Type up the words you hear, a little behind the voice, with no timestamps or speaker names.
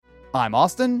I'm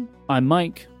Austin. I'm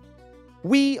Mike.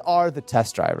 We are the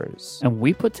test drivers. And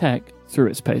we put tech through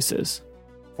its paces.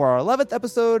 For our 11th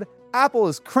episode, Apple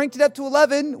has cranked it up to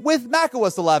 11 with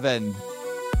macOS 11.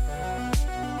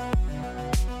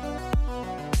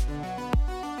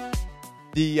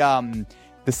 The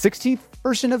 16th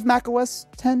version of macOS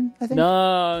 10, I think?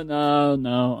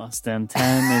 No, Austin.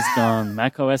 10 is gone.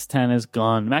 macOS 10 is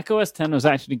gone. macOS 10 was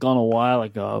actually gone a while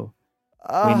ago.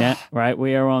 Right?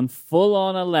 We are on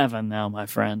full-on 11 now, my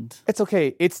friend. It's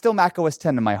okay. It's still macOS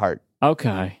 10 in my heart.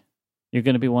 Okay. You're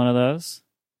going to be one of those?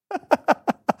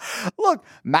 Look,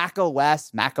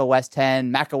 macOS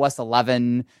 10, macOS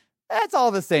 11, that's all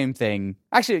the same thing.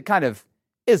 Actually, it kind of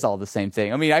is all the same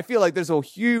thing. I mean, I feel like there's a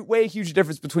huge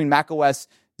difference between macOS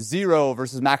 0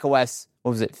 versus macOS,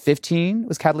 15?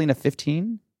 Was Catalina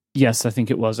 15? Yes, I think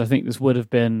it was. I think this would have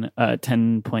been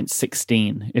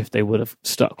 10.16 if they would have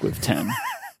stuck with 10,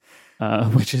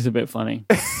 which is a bit funny.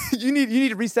 You need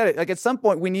to reset it. Like at some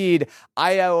point, we need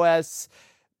iOS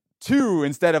 2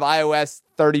 instead of iOS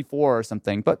 34 or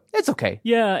something, but it's okay.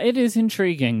 Yeah, it is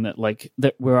intriguing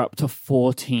that we're up to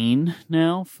 14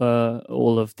 now for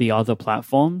all of the other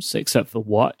platforms except for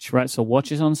Watch, right? So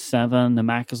Watch is on 7, the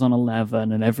Mac is on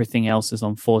 11, and everything else is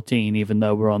on 14, even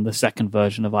though we're on the second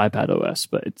version of iPadOS,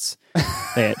 but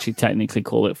they actually technically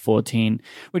call it 14,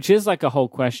 which is like a whole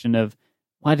question of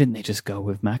why didn't they just go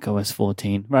with macOS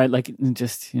 14, right? Like,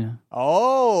 just, you know.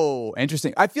 Oh,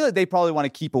 interesting. I feel like they probably want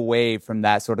to keep away from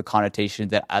that sort of connotation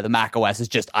that the macOS is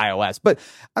just iOS. But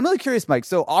I'm really curious, Mike.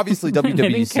 So obviously WWDC... They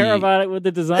didn't care about it with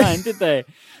the design, did they?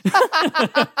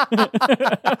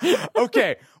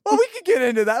 Okay. Well, we could get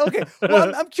into that. Okay.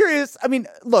 Well, I'm curious. I mean,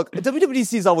 look,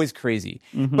 WWDC is always crazy.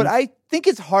 Mm-hmm. But I think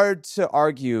it's hard to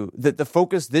argue that the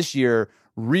focus this year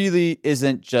really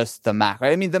isn't just the Mac,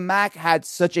 right? I mean, the Mac had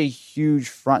such a huge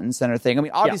front and center thing. I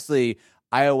mean, obviously,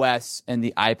 iOS and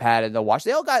the iPad and the Watch,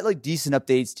 they all got like decent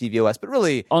updates, tvOS, but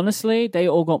really... Honestly, they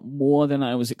all got more than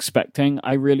I was expecting.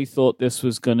 I really thought this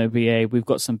was going to be we've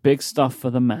got some big stuff for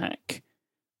the Mac.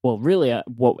 Well, really,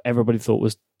 what everybody thought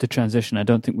was the transition. I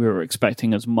don't think we were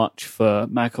expecting as much for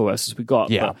macOS as we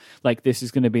got. Yeah. But this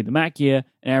is going to be the Mac year,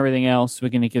 and everything else, we're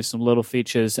going to give some little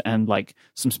features and like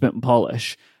some spit and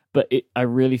polish. But I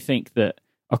really think that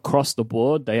across the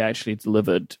board, they actually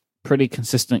delivered pretty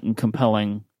consistent and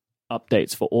compelling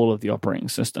updates for all of the operating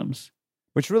systems.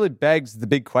 Which really begs the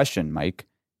big question, Mike.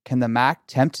 Can the Mac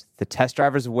tempt the test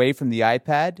drivers away from the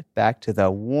iPad back to the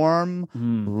warm,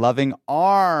 loving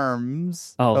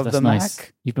arms of the nice.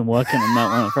 Mac? You've been working on that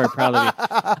one. I'm very proud of you.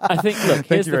 I think, look,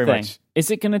 here's the thing. Much. Is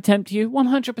it going to tempt you?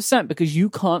 100%, because you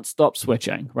can't stop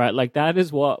switching, right? Like, that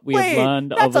is what we have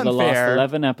learned over the last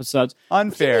 11 episodes.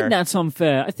 Unfair. That's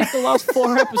unfair. I think the last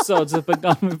 4 episodes have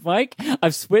begun with Mike.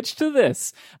 I've switched to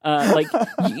this.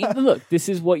 Look, this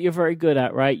is what you're very good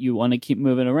at, right? You want to keep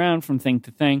moving around from thing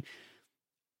to thing.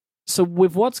 So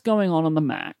with what's going on the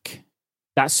Mac,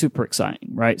 that's super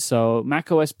exciting, right? So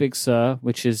macOS Big Sur,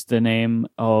 which is the name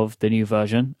of the new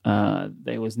version,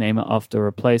 they was named it after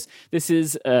a place. This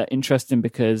is interesting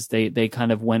because they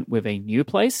kind of went with a new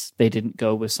place. They didn't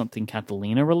go with something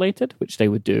Catalina related, which they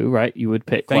would do, right? You would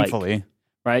pick, thankfully,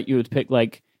 right? You would pick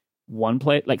like one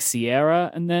place, like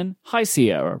Sierra, and then High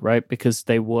Sierra, right? Because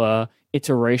they were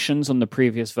iterations on the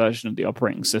previous version of the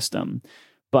operating system.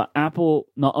 But Apple,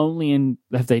 not only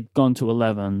have they gone to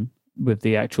 11 with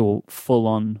the actual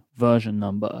full-on version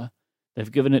number,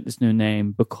 they've given it this new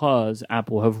name because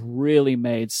Apple have really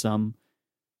made some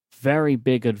very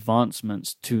big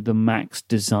advancements to the Mac's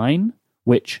design,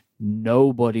 which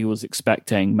nobody was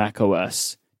expecting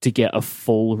macOS to get a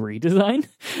full redesign.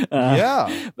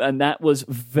 And that was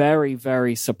very,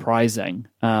 very surprising.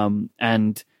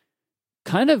 And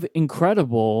kind of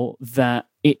incredible that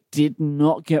it did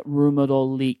not get rumored or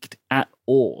leaked at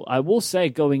all. I will say,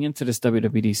 going into this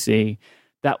WWDC,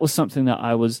 that was something that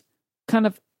I was kind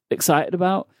of excited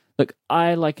about. Look,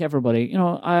 I, like everybody,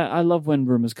 I love when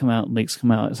rumors come out and leaks come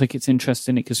out. It's like, it's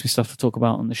interesting. It gives me stuff to talk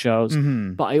about on the shows.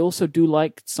 Mm-hmm. But I also do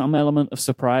like some element of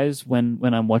surprise when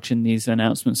I'm watching these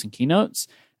announcements and keynotes.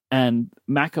 And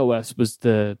macOS was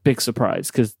the big surprise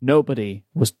because nobody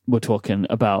were talking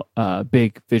about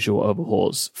big visual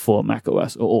overhauls for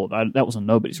macOS at all. That was on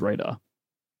nobody's radar.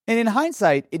 And in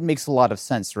hindsight, it makes a lot of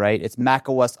sense, right? It's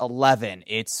macOS 11.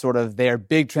 It's sort of their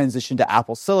big transition to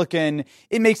Apple Silicon.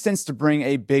 It makes sense to bring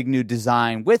a big new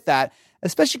design with that,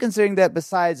 especially considering that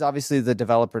besides, obviously, the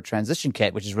developer transition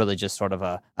kit, which is really just sort of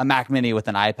a Mac Mini with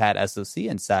an iPad SoC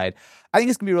inside, I think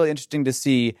it's going to be really interesting to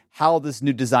see how this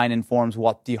new design informs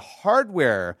what the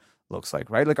hardware looks like,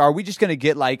 right? Like, are we just going to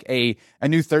get like a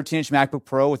new 13-inch MacBook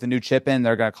Pro with a new chip in?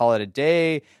 They're going to call it a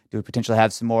day. Do we potentially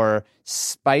have some more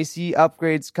spicy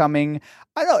upgrades coming?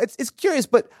 I don't know. It's curious,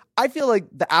 but I feel like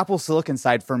the Apple Silicon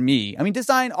side for me, I mean,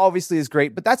 design obviously is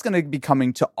great, but that's going to be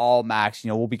coming to all Macs.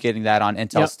 We'll be getting that on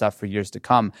Intel stuff for years to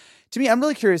come. To me, I'm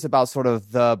really curious about sort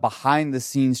of the behind the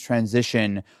scenes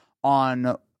transition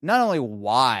on not only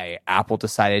why Apple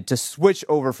decided to switch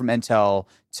over from Intel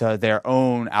to their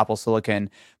own Apple Silicon,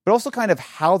 but also kind of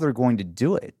how they're going to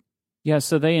do it. Yeah,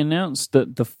 so they announced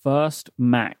that the first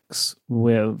Macs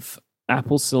with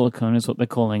Apple Silicon is what they're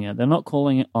calling it. They're not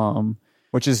calling it ARM.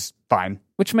 Which is fine.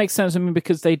 Which makes sense, I mean,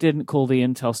 because they didn't call the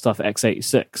Intel stuff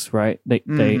x86, right?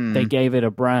 They gave it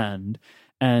a brand,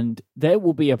 and there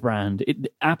will be a brand.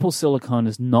 Apple Silicon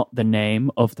is not the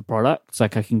name of the product. It's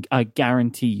like I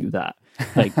guarantee you that.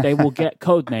 Like they will get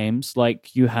code names,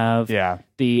 like you have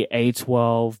the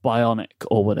A12 Bionic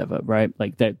or whatever, right?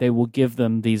 Like they will give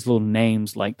them these little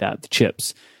names like that, the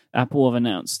chips. Apple have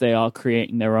announced they are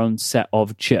creating their own set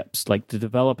of chips, like the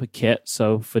developer kit.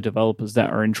 So for developers that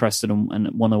are interested and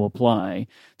want to apply,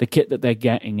 the kit that they're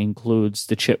getting includes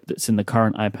the chip that's in the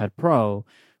current iPad Pro,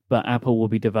 but Apple will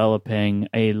be developing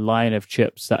a line of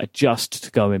chips that are just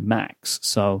to go in Macs.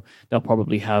 So they'll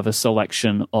probably have a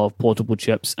selection of portable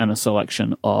chips and a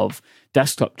selection of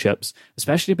desktop chips,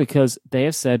 especially because they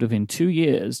have said within 2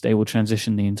 years they will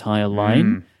transition the entire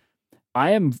line. I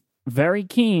am very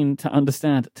keen to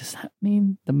understand, does that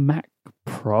mean the Mac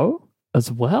Pro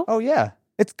as well? Oh, yeah.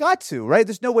 It's got to, right?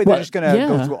 There's no way they're just going to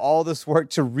go through all this work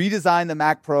to redesign the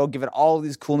Mac Pro, give it all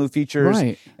these cool new features,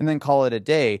 and then call it a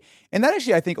day. And that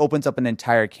actually, I think, opens up an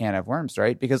entire can of worms,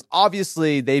 right? Because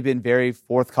obviously they've been very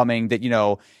forthcoming that,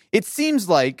 it seems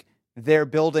like they're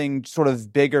building sort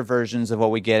of bigger versions of what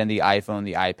we get in the iPhone,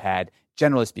 the iPad,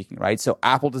 generally speaking, right? So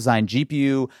Apple designed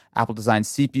GPU, Apple designed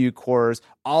CPU cores,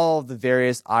 all of the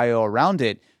various I/O around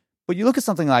it. But you look at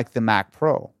something like the Mac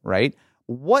Pro, right?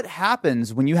 What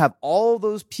happens when you have all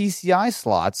those PCI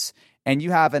slots and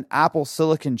you have an Apple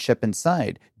Silicon chip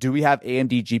inside? Do we have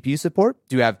AMD GPU support?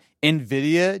 Do we have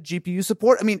NVIDIA GPU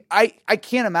support? I mean, I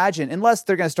can't imagine, unless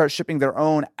they're going to start shipping their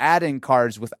own add-in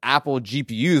cards with Apple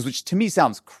GPUs, which to me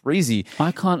sounds crazy.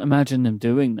 I can't imagine them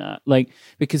doing that,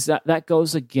 because that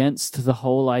goes against the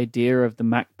whole idea of the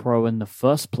Mac Pro in the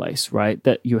first place, right?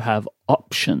 That you have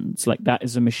options, like that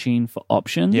is a machine for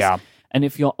options. Yeah. And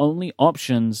if your only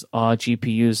options are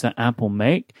GPUs that Apple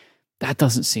make, that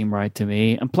doesn't seem right to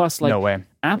me. And plus, no way.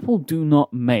 Apple do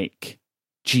not make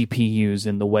GPUs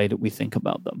in the way that we think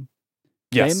about them.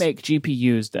 Yes. They make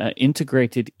GPUs that are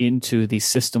integrated into the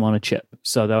system on a chip.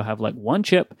 So they'll have like one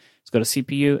chip, it's got a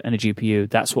CPU and a GPU.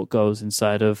 That's what goes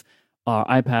inside of our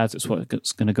iPads. It's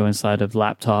what's going to go inside of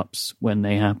laptops when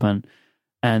they happen,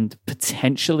 and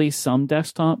potentially some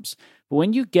desktops. But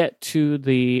when you get to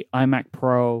the iMac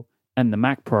Pro and the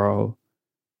Mac Pro,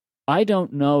 I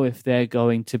don't know if they're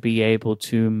going to be able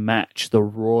to match the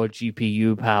raw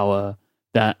GPU power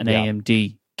that an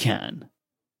AMD can.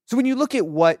 So when you look at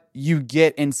what you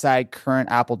get inside current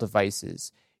Apple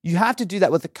devices, you have to do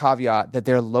that with the caveat that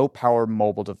they're low-power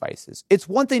mobile devices. It's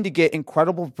one thing to get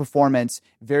incredible performance,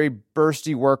 very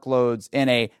bursty workloads in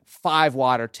a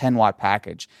 5-watt or 10-watt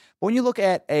package. But when you look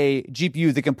at a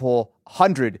GPU that can pull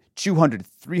 100, 200,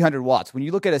 300 watts, when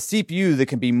you look at a CPU that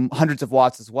can be hundreds of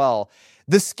watts as well,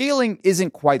 the scaling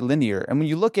isn't quite linear. And when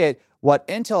you look at what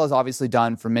Intel has obviously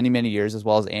done for many, many years, as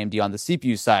well as AMD on the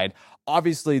CPU side,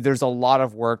 obviously there's a lot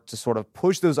of work to sort of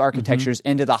push those architectures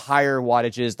into the higher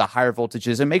wattages, the higher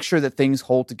voltages, and make sure that things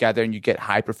hold together and you get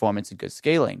high performance and good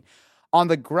scaling. On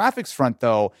the graphics front,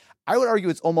 though, I would argue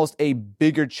it's almost a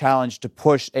bigger challenge to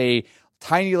push a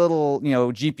tiny little,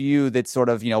 GPU that's sort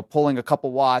of, pulling a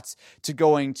couple watts to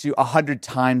going to 100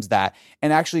 times that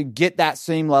and actually get that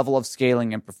same level of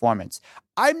scaling and performance.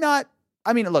 I'm not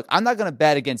going to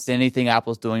bet against anything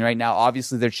Apple's doing right now.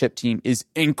 Obviously, their chip team is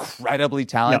incredibly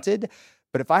talented. Yep.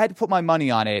 But if I had to put my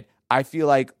money on it, I feel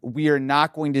like we are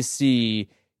not going to see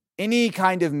any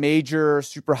kind of major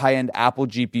super high-end Apple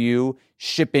GPU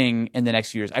shipping in the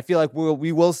next few years. I feel like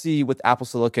we will see with Apple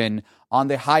Silicon on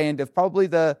the high end of probably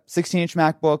the 16-inch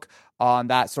MacBook, on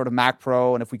that sort of Mac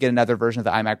Pro, and if we get another version of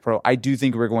the iMac Pro, I do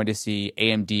think we're going to see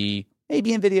AMD,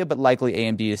 maybe NVIDIA, but likely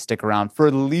AMD to stick around for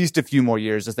at least a few more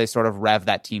years as they sort of rev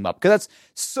that team up, because that's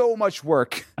so much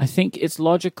work. I think it's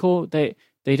logical.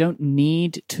 They don't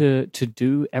need to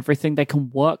do everything. They can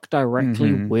work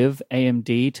directly with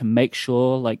AMD to make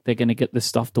sure like they're going to get this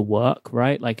stuff to work,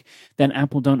 right? Like then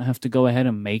Apple don't have to go ahead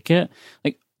and make it.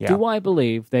 Like, do I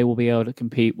believe they will be able to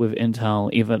compete with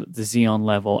Intel even at the Xeon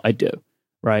level? I do.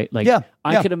 right? Like, Yeah,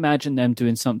 I could imagine them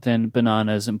doing something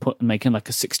bananas and making like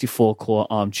a 64-core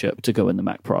ARM chip to go in the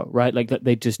Mac Pro, right? Like that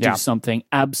they just do something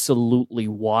absolutely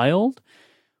wild.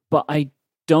 But I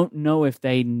don't know if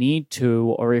they need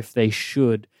to or if they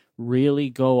should really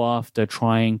go after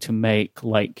trying to make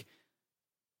like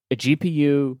a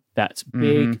GPU that's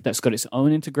big, that's got its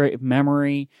own integrated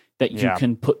memory, that you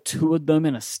can put two of them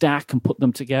in a stack and put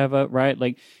them together, right?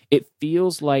 Like, it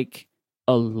feels like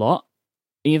a lot,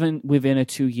 even within a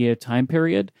 2-year time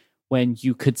period, when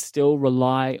you could still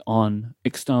rely on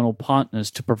external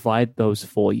partners to provide those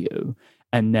for you.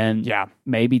 And then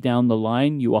maybe down the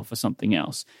line, you offer something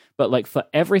else. But like for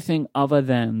everything other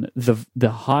than the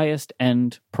highest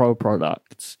end Pro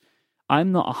products,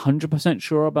 I'm not 100%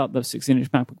 sure about the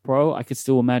 16-inch MacBook Pro. I could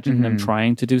still imagine them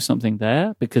trying to do something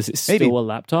there because it's still a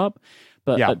laptop.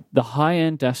 But the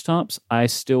high-end desktops, I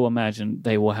still imagine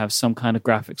they will have some kind of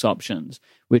graphics options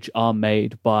which are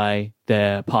made by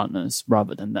their partners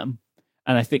rather than them.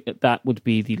 And I think that would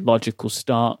be the logical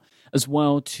start as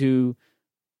well to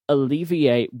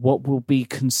alleviate what will be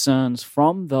concerns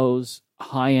from those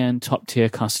high-end top-tier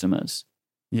customers.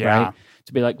 Right?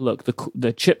 To be like, look,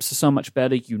 the chips are so much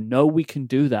better. You know we can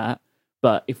do that.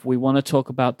 But if we want to talk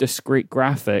about discrete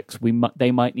graphics,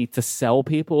 they might need to sell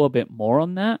people a bit more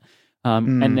on that.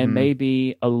 And there may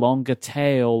be a longer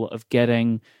tail of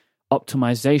getting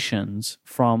optimizations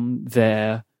from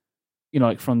their,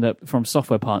 like from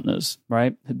software partners,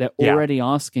 right? They're already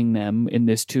asking them in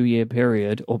this 2-year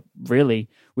period, or really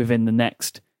within the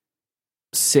next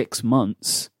 6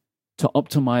 months, to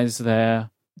optimize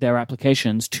their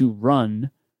applications to run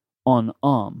on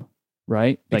ARM,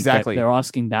 right? Like exactly. They're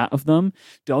asking that of them.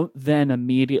 Don't then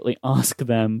immediately ask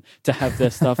them to have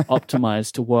their stuff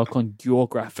optimized to work on your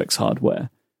graphics hardware.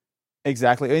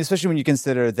 Exactly. I mean, especially when you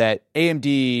consider that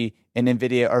AMD and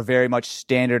NVIDIA are very much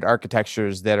standard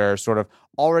architectures that are sort of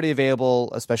already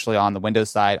available, especially on the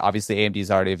Windows side. Obviously, AMD is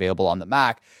already available on the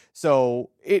Mac. So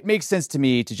it makes sense to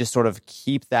me to just sort of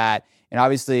keep that. And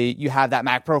obviously, you have that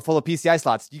Mac Pro full of PCI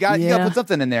slots. You got to put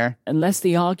something in there. Unless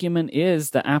the argument is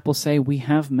that Apple say, we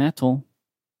have Metal.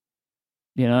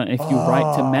 If you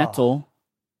write to Metal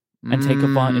and take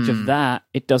advantage of that,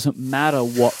 it doesn't matter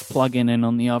what's plugging in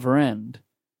on the other end.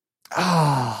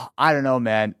 I don't know,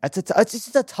 man. It's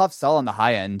just a tough sell on the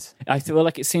high end. I feel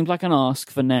like it seems like an ask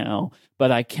for now,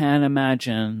 but I can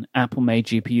imagine Apple made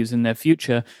GPUs in their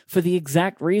future for the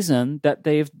exact reason that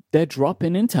they're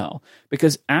dropping Intel,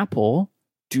 because Apple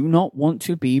do not want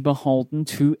to be beholden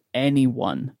to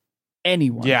anyone.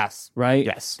 Yes. Right?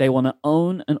 Yes. They want to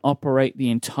own and operate the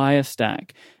entire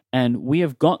stack. And we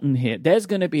have gotten here. There's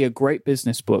going to be a great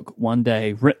business book one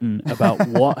day written about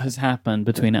what has happened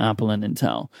between Apple and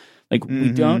Intel. Like,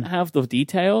 we don't have the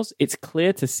details. It's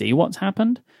clear to see what's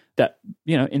happened, that,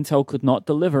 Intel could not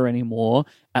deliver anymore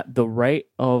at the rate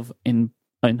of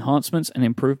enhancements and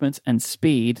improvements and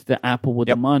speed that Apple were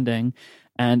demanding.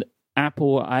 And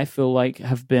Apple, I feel like,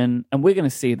 have been, and we're going to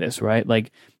see this, right?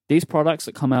 Like, these products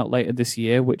that come out later this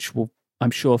year, which will, I'm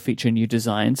sure, feature new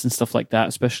designs and stuff like that,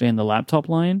 especially in the laptop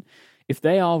line. If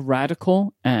they are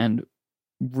radical and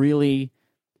really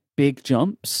big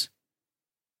jumps,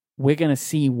 we're going to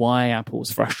see why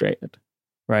Apple's frustrated,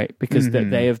 right? Because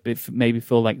they have been, maybe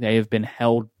feel like they have been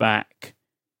held back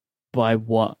by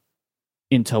what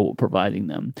Intel were providing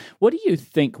them. What do you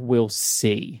think we'll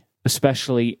see,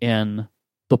 especially in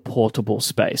the portable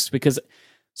space? Because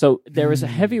so there is a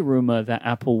heavy rumor that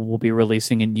Apple will be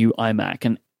releasing a new iMac,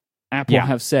 and Apple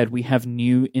have said we have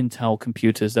new Intel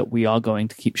computers that we are going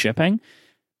to keep shipping.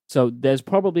 So there's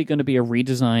probably going to be a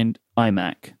redesigned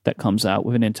iMac that comes out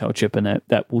with an Intel chip in it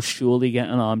that will surely get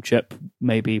an ARM chip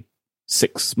maybe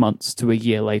 6 months to a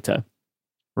year later.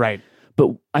 Right.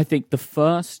 But I think the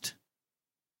first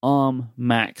ARM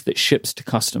Mac that ships to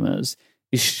customers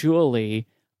is surely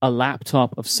a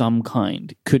laptop of some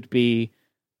kind. Could be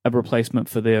a replacement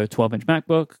for the 12-inch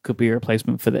MacBook, could be a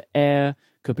replacement for the Air,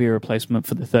 could be a replacement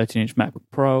for the 13-inch MacBook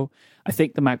Pro. I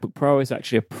think the MacBook Pro is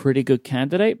actually a pretty good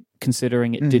candidate,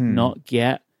 considering it did not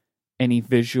get any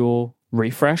visual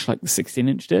refresh like the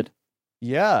 16-inch did.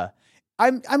 Yeah.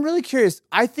 I'm really curious.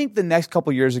 I think the next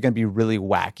couple years are going to be really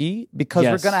wacky because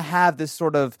we're going to have this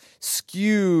sort of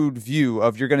skewed view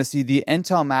of, you're going to see the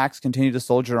Intel Macs continue to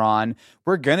soldier on.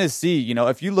 We're going to see,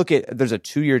 if you look at, there's a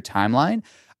 2-year timeline,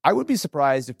 I would be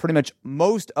surprised if pretty much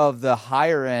most of the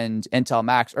higher end Intel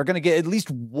Macs are going to get at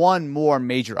least one more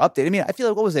major update. I mean, I feel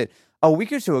like, what was it? A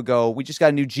week or two ago, we just got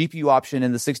a new GPU option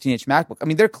in the 16-inch MacBook. I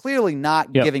mean, they're clearly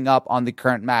not giving up on the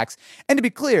current Macs. And to be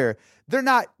clear, they're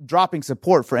not dropping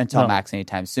support for Intel Macs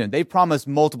anytime soon. They promised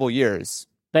multiple years.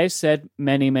 they've said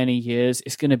many years.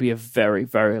 It's going to be a very,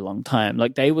 very long time.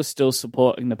 Like, they were still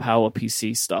supporting the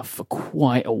PowerPC stuff for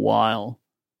quite a while.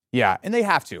 Yeah, and they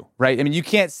have to, right? I mean, you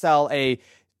can't sell a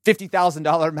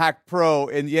 $50,000 Mac Pro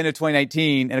in the end of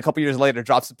 2019 and a couple years later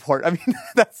drop support. I mean,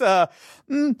 that's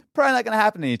probably not going to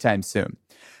happen anytime soon.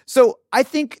 So I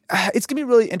think it's going to be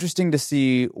really interesting to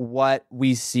see what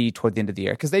we see toward the end of the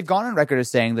year, because they've gone on record as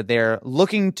saying that they're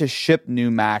looking to ship new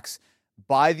Macs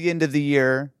by the end of the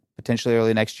year, potentially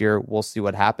early next year. We'll see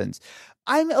what happens.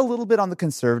 I'm a little bit on the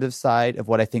conservative side of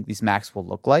what I think these Macs will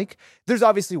look like. There's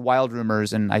obviously wild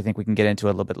rumors, and I think we can get into it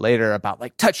a little bit later, about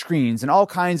like touchscreens and all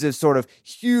kinds of sort of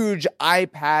huge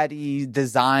iPad-y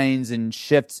designs and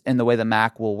shifts in the way the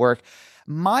Mac will work.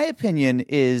 My opinion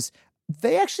is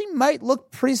they actually might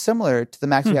look pretty similar to the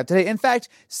Macs we have today. In fact,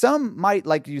 some might,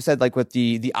 like you said, like with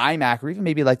the iMac, or even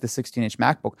maybe like the 16-inch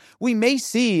MacBook, we may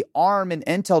see ARM and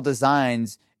Intel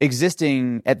designs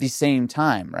existing at the same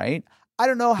time, right? I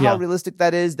don't know how realistic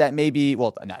that is. That may be,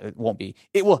 well, no, it won't be.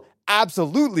 It will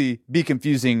absolutely be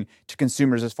confusing to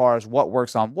consumers as far as what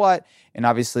works on what. And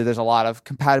obviously, there's a lot of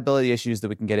compatibility issues that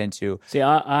we can get into. See,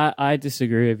 I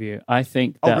disagree with you. I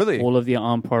think that all of the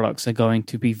ARM products are going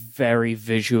to be very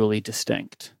visually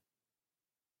distinct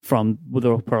from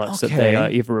the products that they are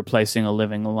either replacing or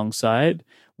living alongside,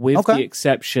 with the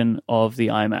exception of the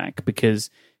iMac,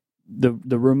 because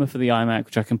the rumor for the iMac,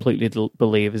 which I completely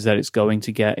believe, is that it's going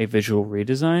to get a visual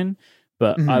redesign.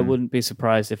 But I wouldn't be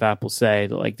surprised if Apple say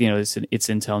that, like, you know, it's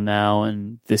Intel now,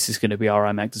 and this is going to be our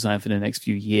iMac design for the next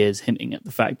few years, hinting at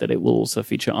the fact that it will also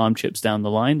feature ARM chips down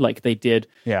the line, like they did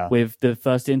with the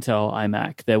first Intel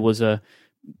iMac. There was a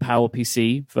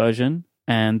PowerPC version,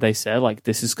 and they said, like,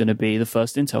 this is going to be the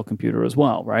first Intel computer as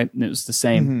well, right? And it was the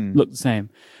same, looked the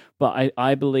same. But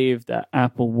I believe that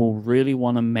Apple will really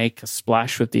want to make a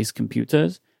splash with these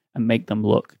computers and make them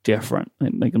look different.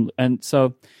 And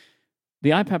so the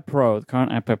iPad Pro, the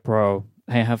current iPad Pro,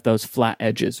 they have those flat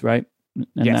edges, right?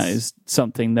 And that is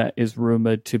something that is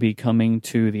rumored to be coming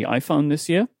to the iPhone this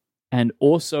year, and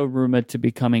also rumored to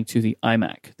be coming to the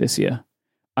iMac this year.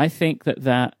 I think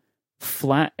that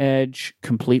flat edge,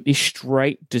 completely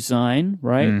straight design,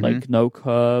 right? Like no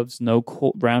curves, no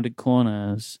rounded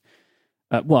corners.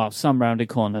 Well, some rounded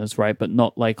corners, right? But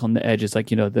not like on the edges,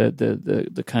 like, you know,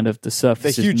 the kind of the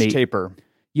surface. The huge taper.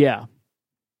 Yeah.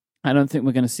 I don't think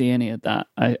we're going to see any of that.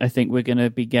 I think we're going to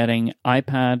be getting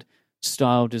iPad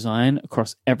style design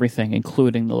across everything,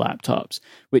 including the laptops,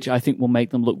 which I think will make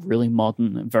them look really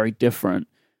modern and very different,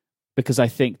 because I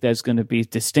think there's going to be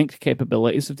distinct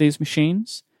capabilities of these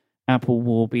machines. Apple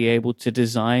will be able to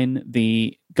design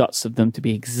the guts of them to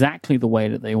be exactly the way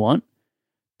that they want.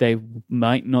 They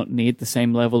might not need the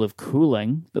same level of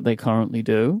cooling that they currently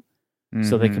do,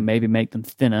 so they can maybe make them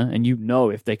thinner. And you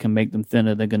know, if they can make them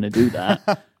thinner, they're going to do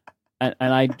that. and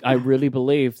I really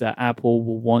believe that Apple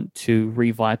will want to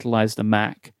revitalize the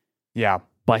Mac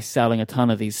by selling a ton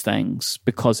of these things,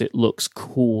 because it looks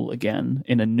cool again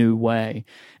in a new way.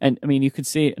 And I mean, you could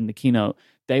see it in the keynote.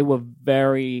 They were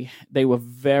very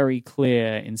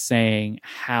clear in saying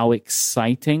how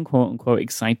exciting, quote unquote,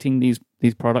 exciting these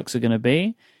products are going to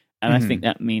be. And I think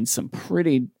that means some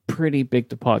pretty big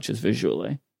departures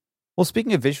visually. Well,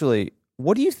 speaking of visually,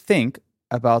 what do you think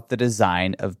about the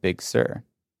design of Big Sur?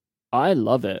 I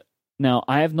love it. Now,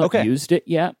 I have not used it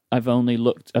yet. I've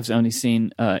only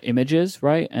seen images,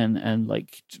 right? And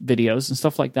like videos and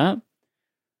stuff like that.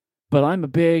 But I'm a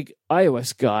big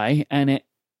iOS guy, and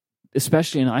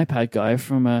especially an iPad guy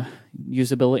from a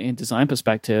usability and design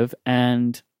perspective.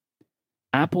 And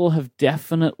Apple have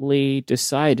definitely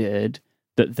decided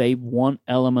that they want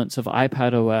elements of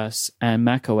iPadOS and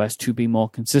macOS to be more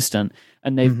consistent,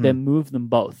 and they've moved them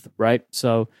both, right?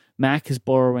 So Mac is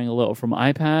borrowing a little from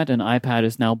iPad, and iPad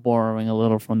is now borrowing a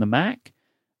little from the Mac.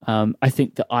 I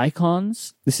think the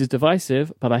icons, this is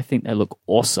divisive, but I think they look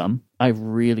awesome. I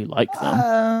really like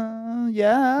them.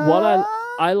 What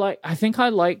I like, I think I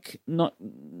like not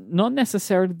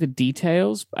necessarily the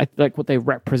details, but I like what they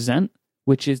represent,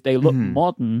 which is they look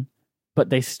modern, but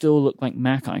they still look like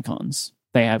Mac icons.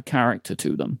 They have character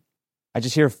to them. I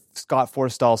just hear Scott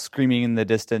Forstall screaming in the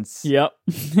distance. Yep.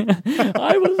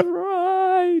 I was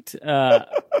right.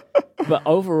 But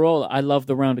overall, I love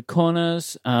the rounded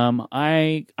corners.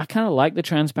 I kind of like the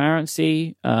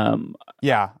transparency. I do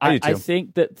too. I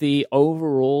think that the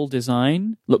overall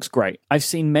design looks great. I've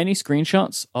seen many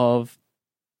screenshots of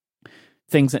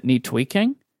things that need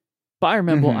tweaking, but I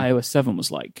remember what iOS 7 was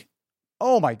like.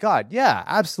 Oh my God, yeah,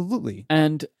 absolutely.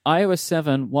 And iOS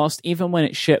 7, whilst even when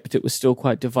it shipped, it was still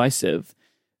quite divisive,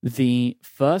 the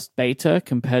first beta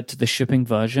compared to the shipping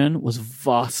version was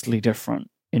vastly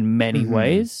different. in many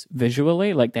ways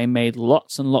visually. Like they made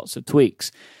lots and lots of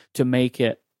tweaks to make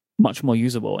it much more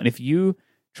usable. And if you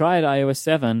tried iOS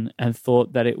 7 and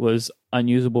thought that it was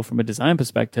unusable from a design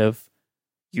perspective,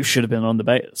 you should have been on the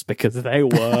betas because they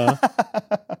were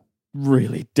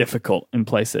really difficult in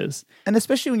places. And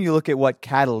especially when you look at what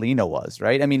Catalina was,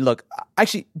 right? I mean, look,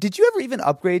 actually, did you ever even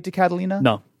upgrade to Catalina?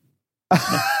 No.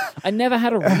 I never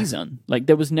had a reason. Like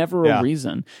there was never a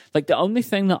reason. Like the only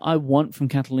thing that I want from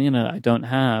Catalina that I don't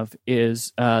have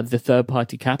is the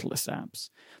third-party Catalyst apps.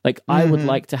 Like I would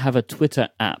like to have a Twitter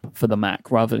app for the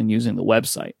Mac rather than using the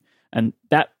website. And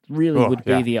that really would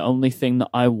be the only thing that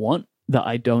I want that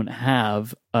I don't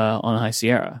have on High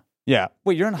Sierra. Yeah.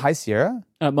 Wait, you're on High Sierra?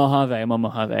 Mojave. I'm on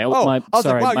Mojave. Oh, I was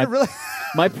like, wow, you're really...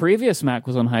 My previous Mac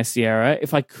was on High Sierra.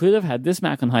 If I could have had this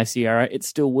Mac on High Sierra, it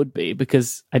still would be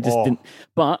because I just didn't.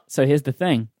 But, so here's the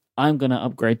thing. I'm going to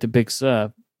upgrade to Big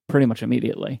Sur pretty much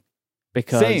immediately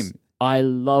because I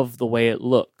love the way it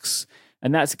looks.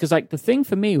 And that's because, like, the thing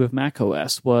for me with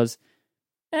macOS was,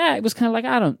 it was kind of like,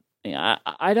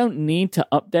 I don't need to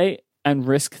update and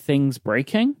risk things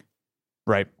breaking.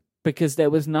 Right. Because there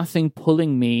was nothing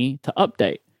pulling me to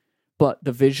update. But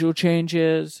the visual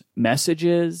changes,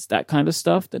 messages, that kind of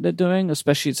stuff that they're doing,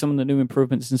 especially some of the new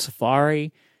improvements in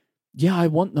Safari, I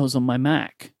want those on my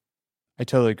Mac. I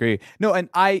totally agree. No, and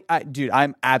dude,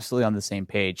 I'm absolutely on the same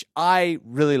page. I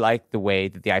really like the way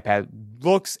that the iPad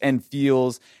looks and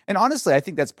feels. And honestly, I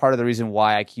think that's part of the reason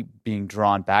why I keep being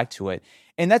drawn back to it.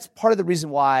 And that's part of the reason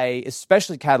why,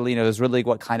 especially Catalina, is really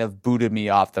what kind of booted me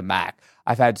off the Mac.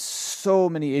 I've had so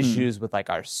many issues with like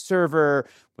our server,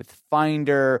 with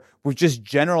Finder, with just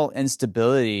general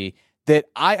instability that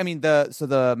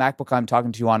the MacBook I'm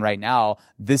talking to you on right now,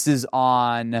 this is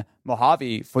on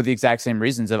Mojave for the exact same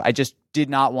reasons of I just did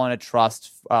not want to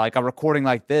trust like a recording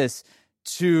like this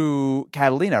to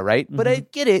Catalina, right? But I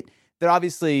get it that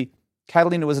obviously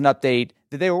Catalina was an update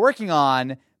that they were working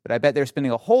on, but I bet they're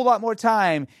spending a whole lot more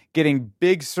time getting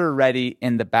Big Sur ready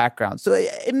in the background. So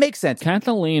it makes sense.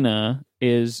 Catalina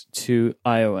is to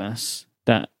iOS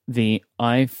that the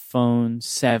iPhone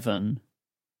 7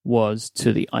 was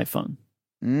to the iPhone.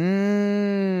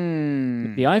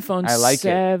 The iPhone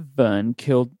 7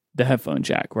 killed the headphone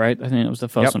jack, right? I think it was the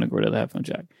first one to get rid of the headphone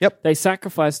jack. Yep. They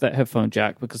sacrificed that headphone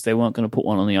jack because they weren't going to put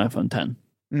one on the iPhone 10.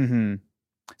 Mm-hmm.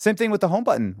 Same thing with the home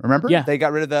button. Remember? Yeah. They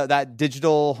got rid of that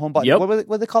digital home button. Yep. What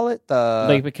do they call it?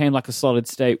 They became like a solid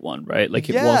state one, right? Like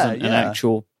it wasn't an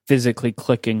actual physically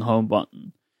clicking home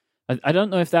button. I don't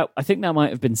know if that... I think that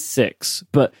might have been 6,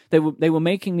 but they were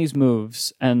making these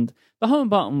moves, and the home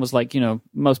button was like,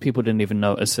 most people didn't even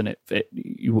notice, and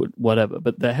you would whatever.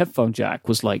 But the headphone jack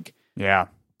was like... Yeah.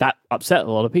 That upset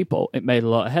a lot of people. It made a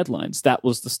lot of headlines. That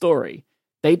was the story.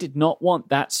 They did not want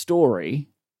that story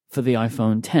for the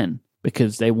iPhone 10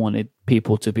 because they wanted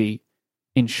people to be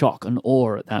in shock and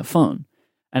awe at that phone.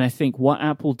 And I think what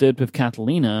Apple did with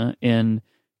Catalina in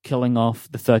killing off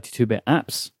the 32-bit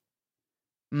apps,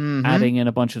 adding in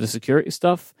a bunch of the security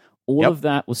stuff, all of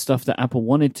that was stuff that Apple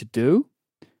wanted to do,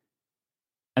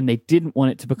 and they didn't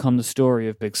want it to become the story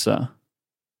of Big Sur.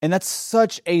 And that's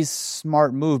such a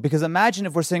smart move because imagine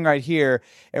if we're sitting right here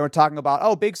and we're talking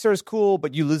about, Big Sur is cool,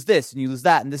 but you lose this and you lose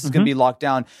that, and this is going to be locked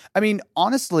down. I mean,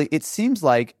 honestly, it seems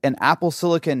like an Apple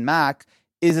Silicon Mac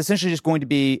is essentially just going to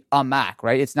be a Mac,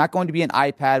 right? It's not going to be an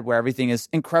iPad where everything is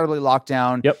incredibly locked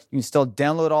down. Yep. You can still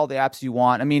download all the apps you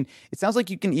want. I mean, it sounds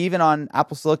like you can even on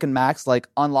Apple Silicon Macs like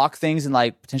unlock things and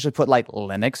like potentially put like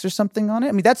Linux or something on it.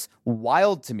 I mean, that's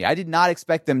wild to me. I did not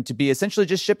expect them to be essentially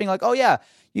just shipping like, oh yeah,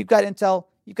 you've got Intel,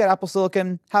 you've got Apple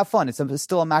Silicon, have fun. It's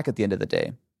still a Mac at the end of the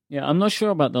day. Yeah, I'm not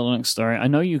sure about the Linux story. I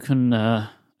know you can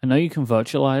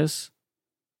virtualize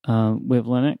with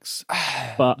Linux,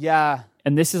 but yeah.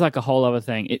 And this is like a whole other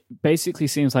thing. It basically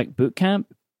seems like Boot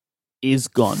Camp is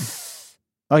gone.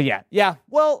 Oh yeah, yeah.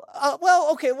 Well,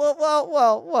 okay.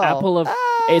 Well. Apple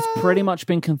it's pretty much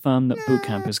been confirmed that Boot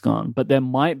Camp is gone, but there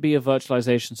might be a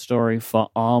virtualization story for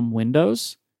ARM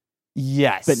Windows.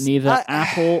 Yes, but neither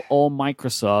Apple or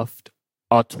Microsoft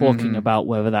are talking about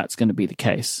whether that's going to be the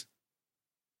case.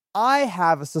 I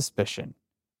have a suspicion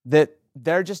that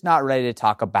they're just not ready to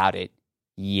talk about it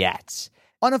yet.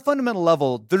 On a fundamental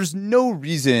level, there's no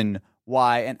reason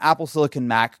why an Apple Silicon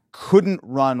Mac couldn't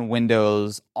run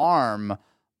Windows ARM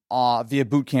via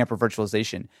Boot Camp or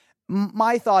virtualization.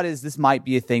 My thought is this might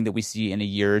be a thing that we see in a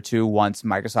year or two once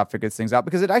Microsoft figures things out,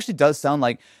 because it actually does sound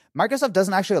like Microsoft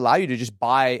doesn't actually allow you to just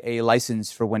buy a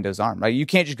license for Windows ARM, right? You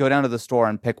can't just go down to the store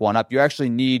and pick one up. You actually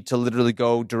need to literally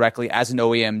go directly as an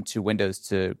OEM to Windows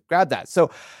to grab that. So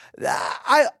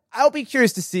I'll be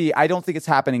curious to see. I don't think it's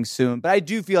happening soon, but I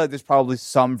do feel like there's probably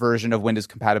some version of Windows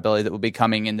compatibility that will be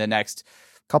coming in the next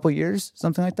couple years,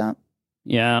 something like that.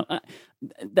 Yeah,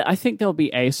 I think there'll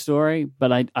be a story,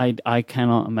 but I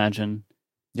cannot imagine.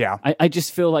 Yeah. I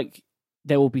just feel like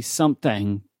there will be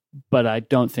something, but I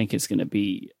don't think it's going to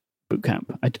be Boot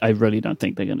Camp. I really don't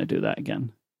think they're going to do that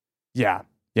again. Yeah.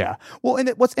 Yeah. Well, and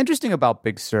what's interesting about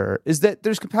Big Sur is that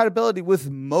there's compatibility with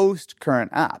most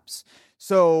current apps.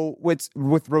 So with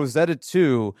Rosetta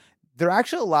 2, they're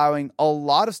actually allowing a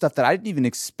lot of stuff that I didn't even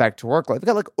expect to work. Like they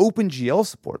got like OpenGL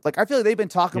support. Like I feel like they've been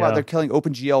talking about they're killing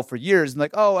OpenGL for years, and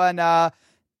like, oh, and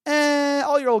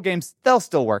all your old games, they'll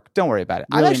still work. Don't worry about it.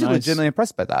 Really I'm actually nice. legitimately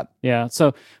impressed by that. Yeah.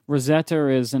 So Rosetta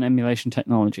is an emulation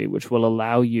technology which will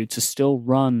allow you to still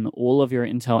run all of your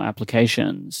Intel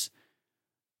applications,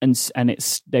 and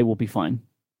they will be fine.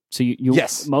 So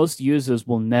Yes. most users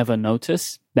will never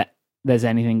notice that there's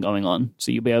anything going on.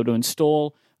 So you'll be able to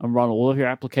install and run all of your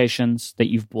applications that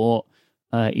you've bought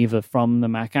either from the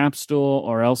Mac App Store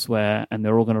or elsewhere, and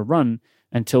they're all going to run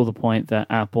until the point that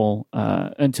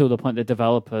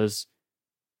developers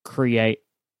create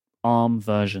ARM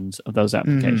versions of those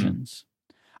applications.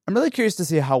 I'm really curious to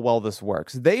see how well this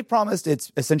works. They promised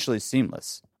it's essentially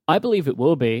seamless. I believe it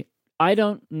will be. I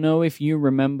don't know if you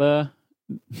remember.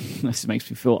 This makes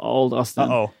me feel old,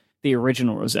 Austin. The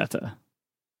original Rosetta.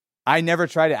 I never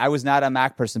tried it. I was not a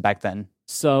Mac person back then.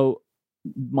 So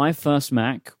my first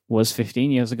Mac was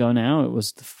 15 years ago now. It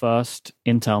was the first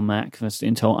Intel Mac, first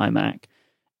Intel iMac.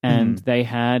 And they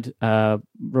had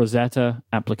Rosetta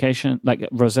application, like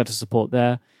Rosetta support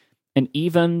there. And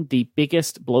even the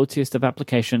biggest, bloatiest of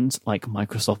applications, like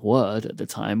Microsoft Word at the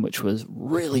time, which was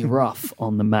really rough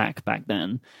on the Mac back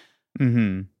then,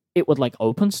 it would like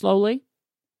open slowly,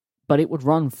 but it would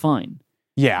run fine.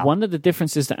 Yeah. One of the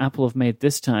differences that Apple have made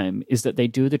this time is that they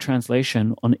do the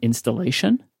translation on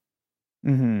installation,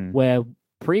 where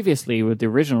previously with the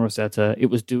original Rosetta, it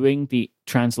was doing the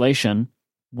translation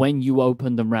when you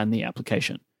opened and ran the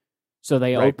application. So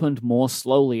they opened more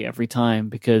slowly every time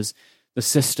because the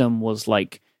system was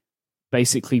like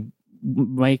basically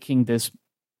making this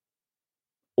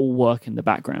all work in the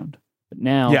background. But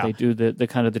now they do the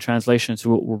kind of the translation,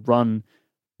 so it will run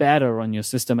better on your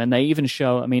system. And they even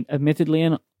show, I mean, admittedly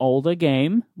an older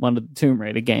game, one of the Tomb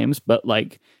Raider games, but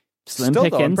like slim Still,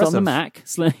 pickings though, on the Mac,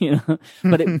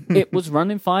 but it was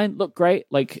running fine, looked great.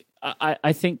 Like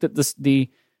I think that the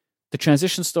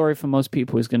transition story for most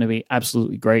people is going to be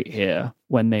absolutely great here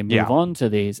when they move on to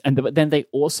these. But then they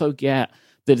also get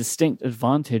the distinct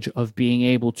advantage of being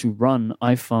able to run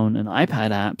iPhone and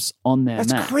iPad apps on their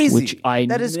Mac, crazy. which I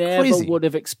That is never crazy. would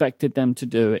have expected them to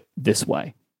do it this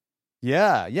way.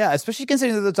 Yeah. Especially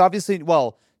considering that it's obviously,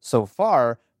 well, so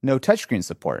far, no touchscreen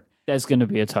support. There's going to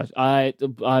be a touch.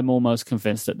 I'm almost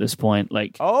convinced at this point,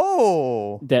 like,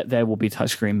 that there will be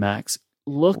touchscreen Macs.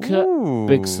 Look at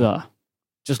Big Sur.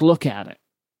 Just look at it.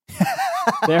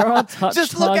 There are touch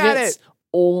targets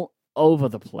all over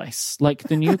the place. Like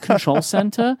the new control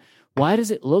center. Why does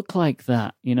it look like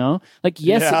that? You know, like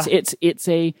yes, it's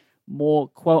a more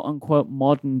quote unquote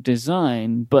modern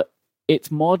design, but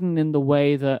it's modern in the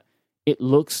way that it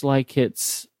looks like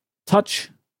it's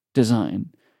touch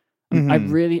design. I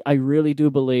really do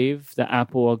believe that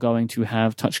Apple are going to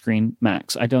have touchscreen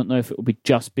Macs. I don't know if it will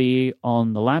just be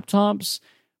on the laptops,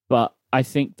 but I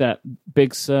think that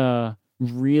Big Sur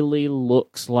really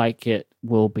looks like it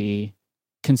will be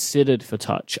considered for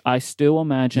touch. I still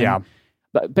imagine,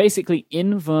 but basically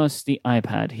inverse the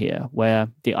iPad here, where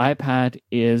the iPad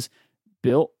is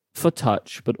built for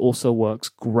touch, but also works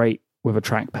great with a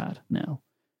trackpad now.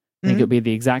 I think it'll be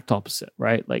the exact opposite,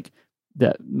 right? Like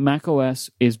the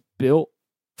macOS is built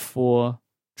for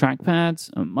trackpads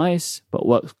and mice, but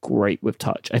works great with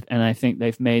touch. And I think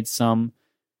they've made some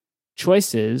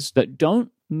choices that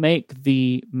don't make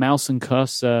the mouse and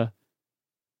cursor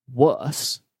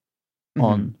worse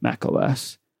on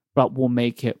macOS, but will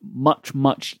make it much,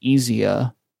 much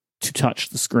easier to touch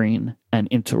the screen and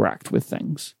interact with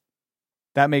things.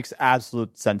 That makes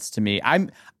absolute sense to me.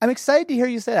 I'm excited to hear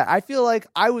you say that. I feel like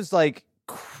I was like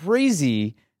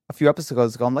crazy a few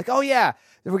episodes ago. I'm like, oh yeah,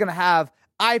 we're gonna have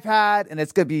iPad and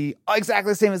it's gonna be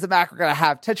exactly the same as the Mac. We're gonna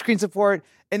have touchscreen support,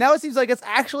 and now it seems like it's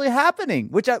actually happening.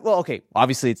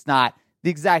 Obviously it's not the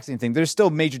exact same thing. There's still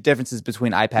major differences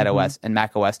between iPad OS and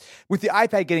Mac OS. With the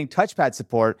iPad getting touchpad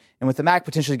support and with the Mac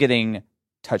potentially getting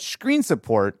touchscreen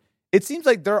support, it seems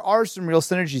like there are some real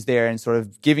synergies there and sort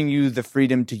of giving you the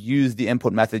freedom to use the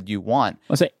input method you want.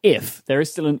 I'll say if. There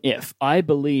is still an if. I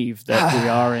believe that we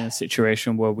are in a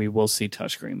situation where we will see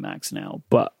touchscreen Macs now,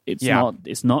 but it's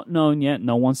not known yet.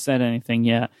 No one said anything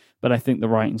yet, but I think the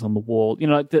writing's on the wall. You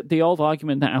know, like the old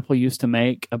argument that Apple used to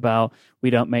make about we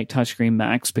don't make touchscreen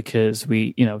Macs because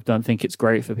we, don't think it's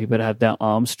great for people to have their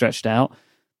arms stretched out.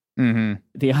 Mm-hmm.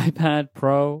 The iPad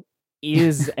Pro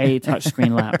is a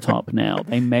touchscreen laptop now.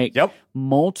 They make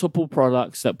multiple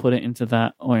products that put it into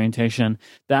that orientation.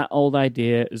 That old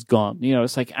idea is gone. You know,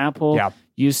 it's like Apple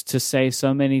used to say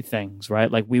so many things,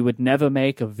 right? Like we would never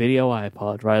make a video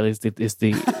iPod, right? Is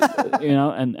the you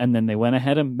know, and then they went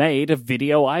ahead and made a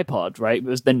video iPod, right? It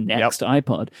was the next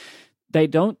iPod. They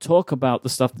don't talk about the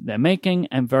stuff that they're making,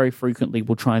 and very frequently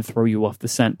will try and throw you off the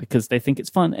scent because they think it's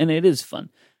fun, and it is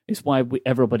fun. It's why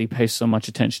everybody pays so much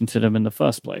attention to them in the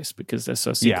first place, because they're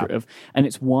so secretive. And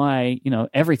it's why, you know,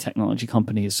 every technology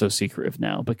company is so secretive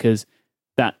now, because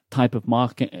that type of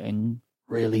marketing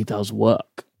really does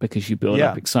work, because you build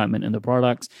up excitement in the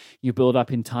products. You build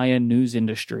up entire news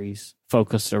industries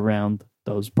focused around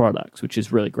those products, which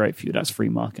is really great for you. That's free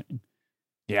marketing.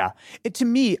 Yeah. To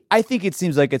me, I think it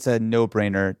seems like it's a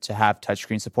no-brainer to have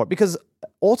touchscreen support, because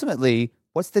ultimately,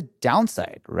 what's the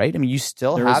downside, right? I mean, you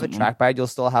still have a trackpad, you'll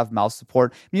still have mouse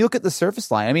support. I mean, you look at the Surface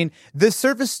line. I mean, the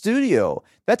Surface Studio,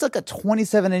 that's like a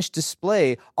 27-inch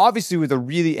display, obviously with a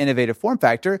really innovative form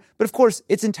factor, but of course,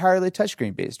 it's entirely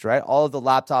touchscreen based, right? All of the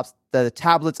laptops, the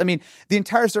tablets, I mean, the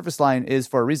entire Surface line is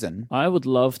for a reason. I would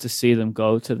love to see them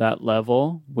go to that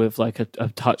level with like a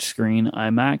touchscreen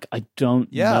iMac. I don't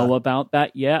know about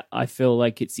that yet. I feel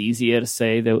like it's easier to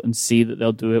say and see that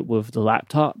they'll do it with the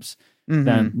laptops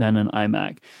than an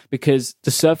iMac, because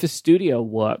the Surface Studio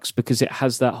works because it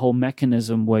has that whole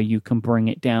mechanism where you can bring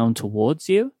it down towards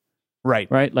you, right,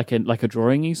 like a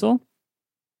drawing easel.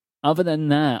 Other than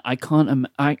that, I can't.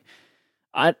 I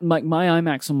like my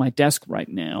iMac's on my desk right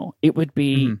now. It would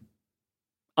be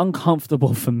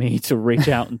uncomfortable for me to reach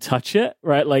out and touch it,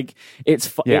 right? Like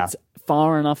it's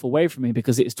far enough away from me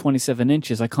because it's 27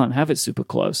 inches. I can't have it super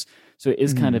close, so it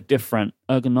is kind of different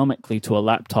ergonomically to a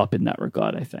laptop in that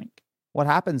regard, I think. What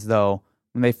happens, though,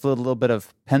 when they float a little bit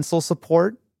of pencil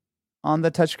support on the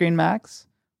touchscreen Macs?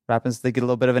 What happens if they get a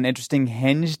little bit of an interesting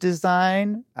hinge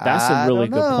design? That's a really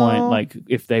good point. Like,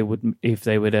 if they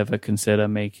would ever consider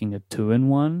making a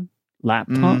 2-in-1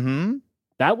 laptop,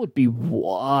 that would be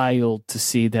wild to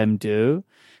see them do.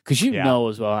 Because you know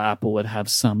as well, Apple would have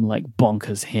some, like,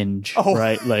 bonkers hinge,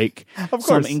 right? Like,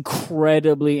 some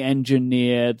incredibly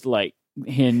engineered, like,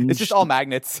 hinge. It's just all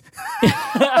magnets.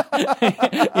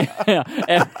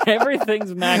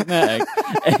 Everything's magnetic.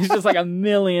 It's just like a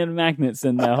million magnets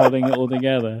in there holding it all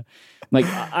together. Like,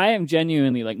 I am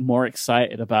genuinely like more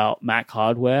excited about Mac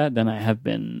hardware than I have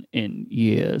been in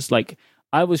years. Like,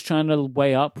 I was trying to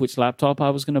weigh up which laptop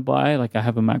I was going to buy. Like, I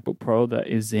have a MacBook Pro that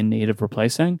is in need of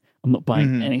replacing. I'm not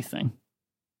buying anything.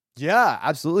 Yeah,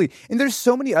 absolutely. And there's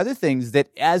so many other things that,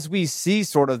 as we see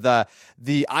sort of the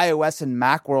iOS and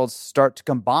Mac worlds start to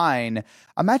combine,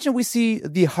 imagine we see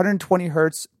the 120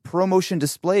 hertz ProMotion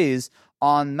displays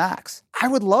on Macs. I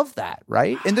would love that,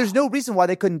 right? And there's no reason why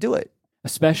they couldn't do it.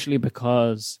 Especially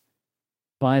because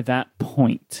by that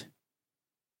point,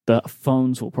 the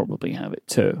phones will probably have it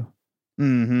too.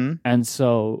 And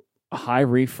so a high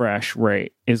refresh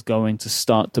rate is going to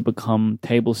start to become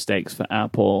table stakes for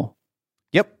Apple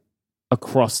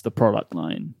across the product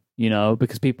line, you know,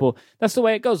 because that's the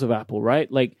way it goes with Apple, right?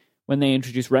 Like, when they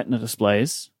introduced Retina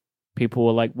displays, people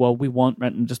were like, well, we want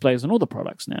Retina displays on all the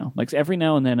products now. Like, every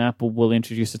now and then Apple will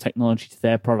introduce a technology to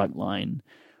their product line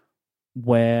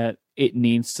where it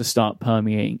needs to start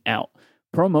permeating out.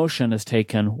 ProMotion has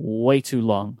taken way too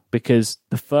long, because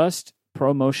the first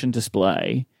ProMotion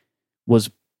display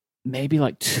was maybe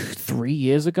like 2-3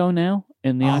 years ago now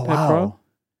in the iPad Pro.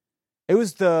 It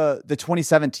was the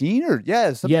 2017 or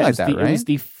something like that, right? It was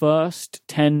the first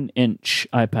 10-inch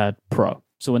iPad Pro.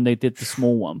 So when they did the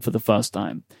small one for the first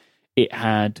time, it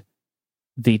had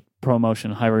the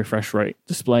ProMotion high refresh rate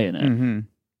display in it.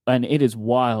 And it is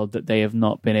wild that they have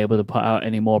not been able to put out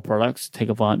any more products to take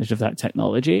advantage of that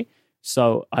technology.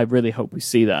 So I really hope we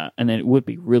see that. And it would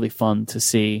be really fun to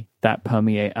see that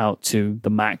permeate out to the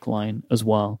Mac line as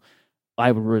well.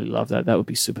 I would really love that. That would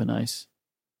be super nice.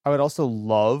 I would also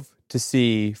love to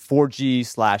see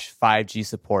 4G/5G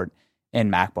support in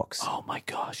MacBooks. Oh my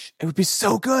gosh. It would be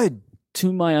so good.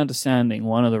 To my understanding,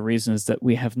 one of the reasons that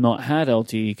we have not had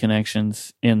LTE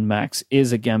connections in Macs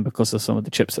is, again, because of some of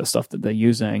the chipset stuff that they're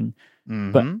using.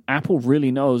 But Apple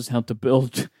really knows how to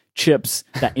build chips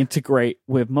that integrate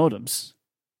with modems.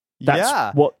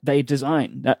 That's what they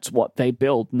design. That's what they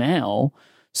build now.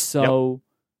 So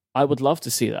I would love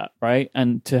to see that, right?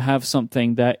 And to have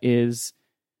something that is,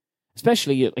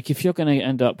 especially like if you're going to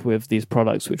end up with these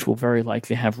products which will very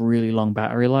likely have really long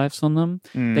battery lives on them,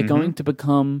 they're going to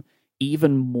become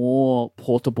even more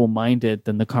portable minded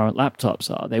than the current laptops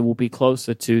are. They will be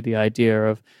closer to the idea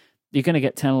of, you're going to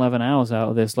get 10, 11 hours out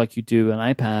of this like you do an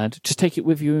iPad. Just take it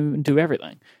with you and do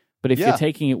everything. But if you're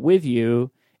taking it with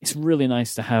you, it's really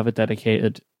nice to have a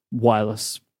dedicated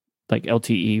wireless, like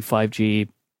LTE, 5G,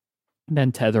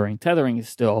 then tethering. Tethering is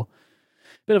still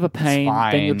a bit of a pain.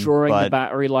 Fine, then you're drawing the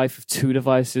battery life of 2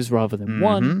 devices rather than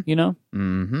one, you know?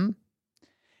 Mm-hmm.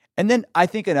 And then I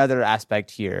think another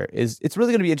aspect here is it's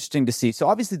really going to be interesting to see. So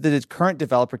obviously the current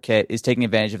developer kit is taking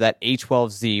advantage of that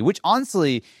A12Z, which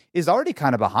honestly is already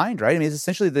kind of behind, right? I mean, it's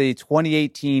essentially the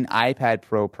 2018 iPad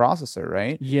Pro processor,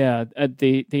 right? Yeah,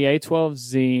 the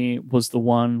A12Z was the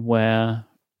one where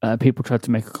people tried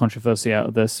to make a controversy out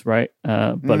of this, right?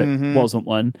 But it wasn't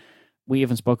one. We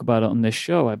even spoke about it on this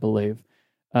show, I believe,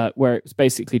 where it's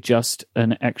basically just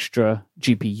an extra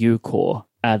GPU core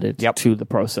added to the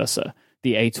processor.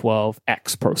 The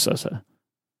A12X processor.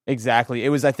 Exactly. It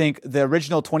was, I think, the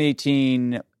original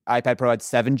 2018 iPad Pro had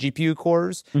 7 GPU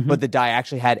cores, but the die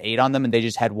actually had 8 on them, and they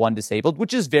just had 1 disabled,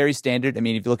 which is very standard. I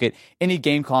mean, if you look at any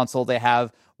game console, they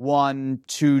have 1,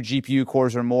 2 GPU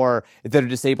cores or more that are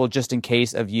disabled just in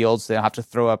case of yields. They don't have to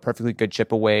throw a perfectly good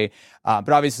chip away. But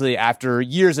obviously, after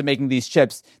years of making these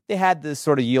chips, they had this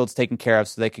sort of yields taken care of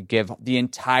so they could give the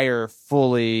entire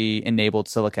fully enabled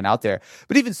silicon out there.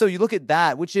 But even so, you look at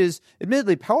that, which is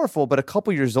admittedly powerful, but a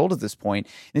couple years old at this point.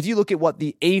 And if you look at what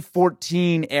the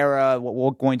A14 era, what we're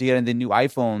going to get in the new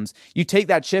iPhones, you take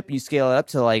that chip and you scale it up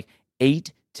to like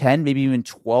 8, 10, maybe even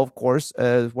 12 cores,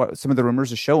 what some of the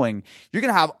rumors are showing, you're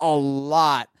going to have a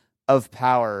lot of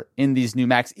power in these new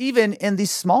Macs, even in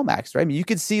these small Macs, right? I mean, you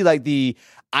could see like the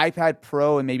iPad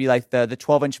Pro and maybe like the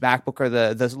 12-inch MacBook or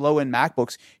the low-end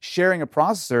MacBooks sharing a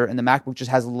processor, and the MacBook just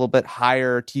has a little bit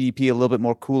higher TDP, a little bit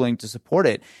more cooling to support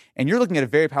it. And you're looking at a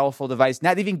very powerful device,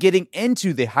 not even getting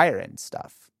into the higher-end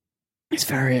stuff. It's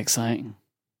very exciting.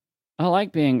 I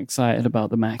like being excited about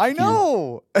the Mac. I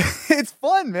know. It's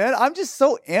fun, man. I'm just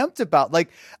so amped about, like,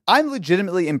 I'm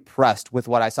legitimately impressed with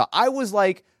what I saw. I was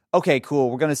like, okay, cool.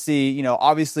 We're going to see, you know,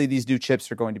 obviously these new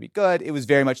chips are going to be good. It was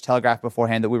very much telegraphed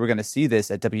beforehand that we were going to see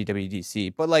this at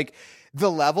WWDC. But like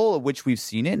the level at which we've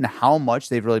seen it and how much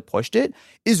they've really pushed it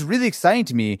is really exciting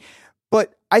to me.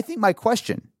 But I think my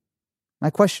question,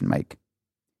 Mike,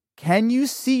 can you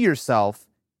see yourself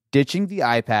ditching the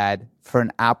iPad for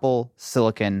an Apple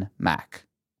Silicon Mac?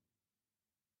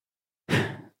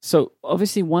 So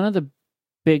obviously one of the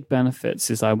big benefits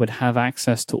is I would have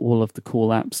access to all of the cool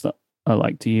apps that I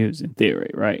like to use in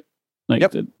theory, right? Like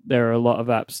there are a lot of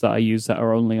apps that I use that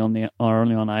are only on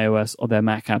iOS, or their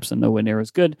Mac apps are nowhere near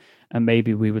as good. And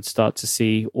maybe we would start to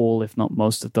see all, if not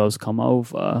most of those come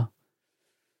over.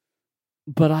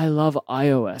 But I love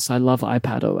iOS. I love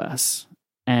iPadOS.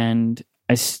 And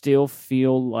I still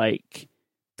feel like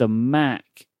the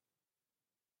Mac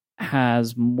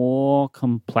has more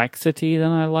complexity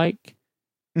than I like.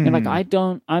 And like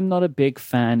I'm not a big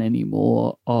fan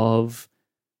anymore of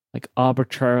like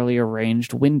arbitrarily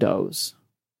arranged windows.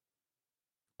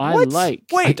 I don't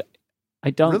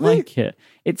really? like it.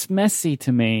 It's messy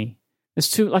to me. There's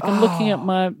too, like, I'm looking at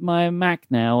my Mac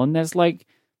now, and there's like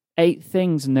 8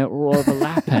 things and they're all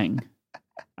overlapping.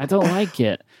 I don't like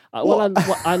it. I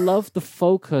love the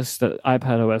focus that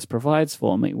iPadOS provides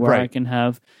for me, where I can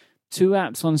have 2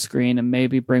 apps on screen and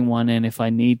maybe bring one in if I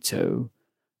need to.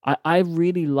 I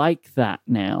really like that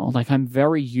now. Like, I'm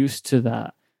very used to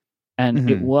that. And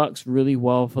it works really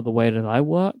well for the way that I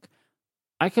work.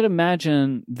 I could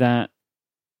imagine that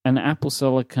an Apple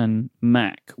Silicon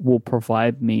Mac will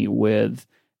provide me with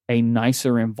a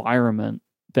nicer environment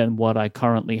than what I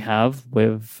currently have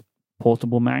with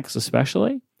portable Macs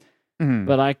especially.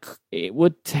 But it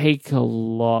would take a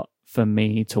lot for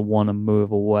me to want to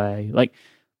move away. Like,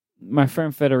 my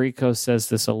friend Federico says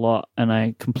this a lot, and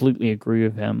I completely agree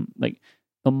with him. Like,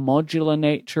 the modular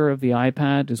nature of the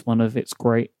iPad is one of its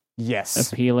great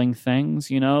appealing things,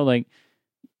 you know? Like,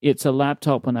 it's a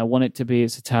laptop when I want it to be,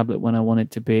 it's a tablet when I want it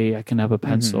to be. I can have a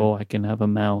pencil, I can have a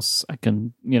mouse, I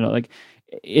can, you know, like,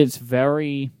 it's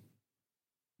very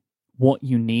what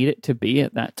you need it to be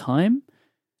at that time.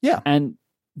 Yeah. And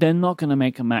they're not going to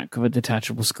make a Mac with a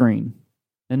detachable screen.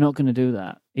 They're not going to do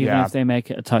that, even if they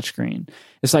make it a touchscreen.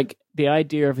 It's like the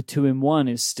idea of a 2-in-1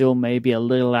 is still maybe a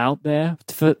little out there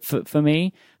for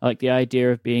me. I like the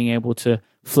idea of being able to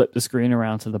flip the screen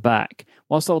around to the back.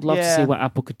 Whilst I would love to see what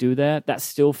Apple could do there, that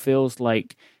still feels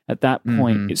like at that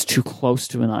point it's too close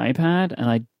to an iPad, and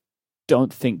I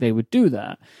don't think they would do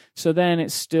that. So then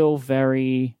it's still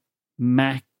very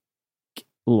Mac-like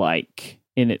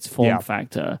in its form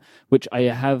factor, which I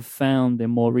have found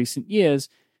in more recent years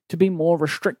to be more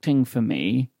restricting for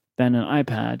me than an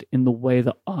iPad in the way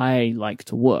that I like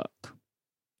to work.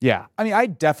 Yeah. I mean, I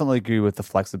definitely agree with the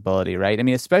flexibility, right? I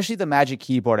mean, especially the Magic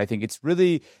Keyboard. I think it's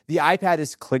really, the iPad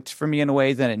has clicked for me in a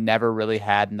way that it never really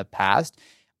had in the past.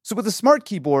 So with the Smart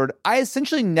Keyboard, I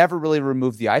essentially never really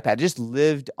removed the iPad. It just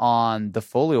lived on the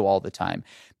Folio all the time.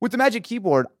 With the Magic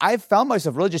Keyboard, I've found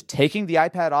myself really just taking the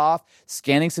iPad off,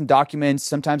 scanning some documents.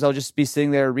 Sometimes I'll just be sitting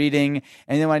there reading,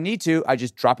 and then when I need to, I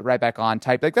just drop it right back on,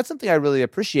 type. Like, that's something I really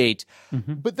appreciate.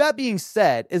 But that being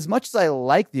said, as much as I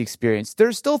like the experience,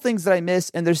 there's still things that I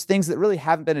miss, and there's things that really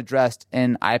haven't been addressed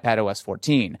in iPadOS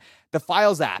 14. The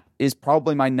Files app is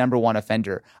probably my number one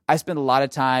offender. I spend a lot of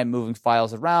time moving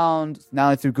files around, not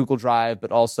only through Google Drive,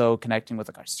 but also connecting with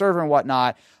like our server and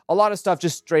whatnot. A lot of stuff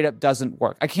just straight up doesn't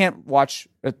work. I can't watch,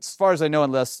 as far as I know,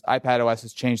 unless iPadOS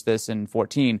has changed this in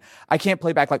 14, I can't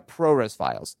play back like ProRes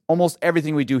files. Almost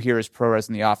everything we do here is ProRes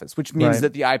in the office, which means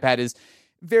that the iPad is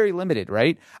very limited,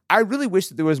 right? I really wish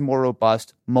that there was more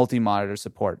robust multi-monitor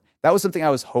support. That was something I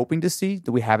was hoping to see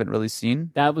that we haven't really seen.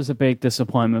 That was a big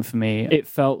disappointment for me. It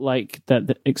felt like that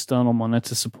the external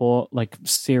monitor support, like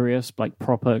serious, like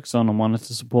proper external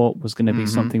monitor support, was going to be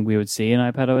something we would see in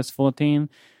iPadOS 14,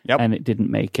 and it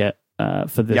didn't make it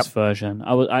for this version.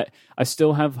 I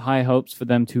still have high hopes for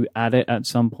them to add it at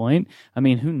some point. I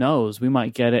mean, who knows? We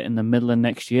might get it in the middle of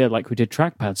next year, like we did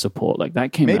trackpad support. Like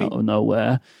that came out of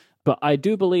nowhere. But I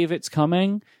do believe it's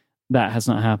coming. That has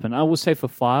not happened. I will say for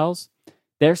files,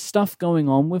 there's stuff going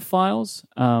on with files,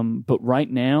 but right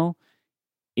now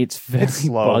it's very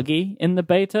buggy in the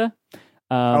beta.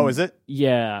 Is it?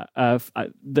 Yeah.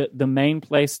 The main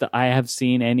place that I have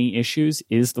seen any issues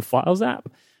is the Files app,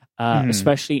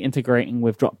 especially integrating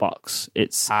with Dropbox.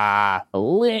 It's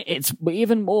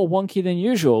even more wonky than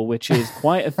usual, which is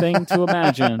quite a thing to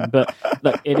imagine. But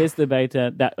look, it is the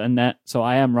beta so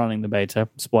I am running the beta.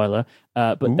 Spoiler,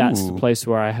 but that's the place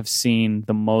where I have seen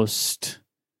the most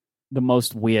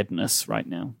weirdness right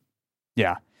now.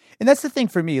 Yeah. And that's the thing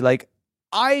for me. Like,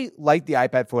 I like the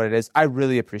iPad for what it is. I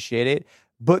really appreciate it.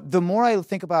 But the more I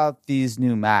think about these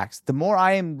new Macs, the more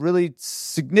I am really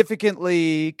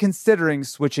significantly considering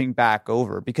switching back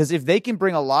over. Because if they can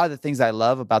bring a lot of the things I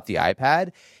love about the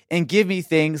iPad and give me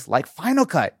things like Final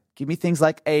Cut, give me things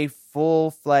like a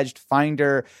full-fledged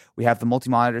Finder, we have the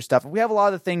multi-monitor stuff, we have a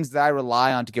lot of the things that I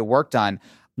rely on to get work done.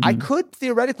 I could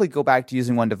theoretically go back to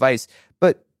using one device.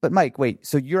 But Mike, wait,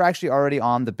 so you're actually already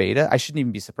on the beta? I shouldn't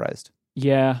even be surprised.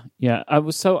 Yeah.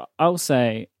 I'll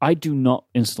say I do not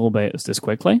install betas this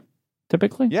quickly,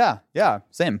 typically. Yeah,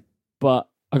 same. But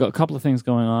I got a couple of things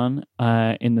going on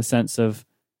in the sense of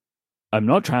I'm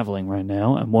not traveling right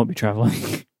now and won't be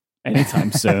traveling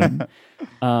anytime soon.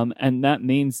 And that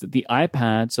means that the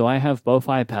iPad, so I have both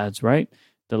iPads, right?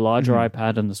 The larger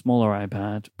iPad and the smaller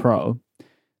iPad Pro.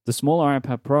 The smaller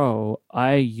iPad Pro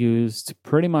I used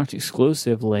pretty much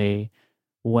exclusively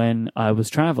when I was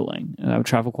traveling. And I would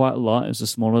travel quite a lot. It was a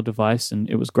smaller device, and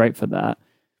it was great for that.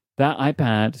 That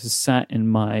iPad has sat in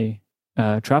my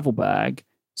travel bag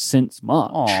since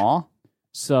March. Aww.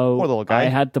 So poor little guy. I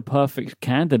had the perfect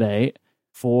candidate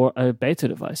for a beta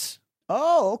device.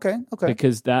 Oh, okay.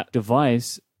 Because that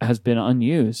device has been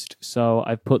unused. So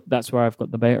that's where I've got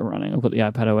the beta running. I've got the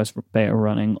iPadOS beta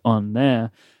running on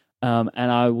there. And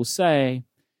I will say,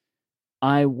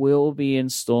 I will be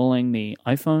installing the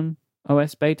iPhone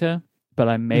OS beta, but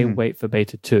I may wait for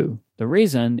beta 2. The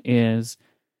reason is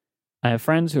I have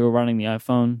friends who are running the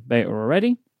iPhone beta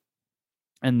already,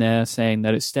 and they're saying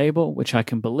that it's stable, which I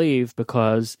can believe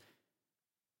because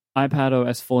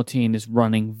iPadOS 14 is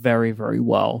running very, very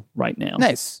well right now.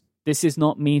 Nice. This is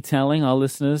not me telling our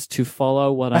listeners to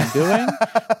follow what I'm doing,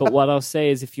 but what I'll say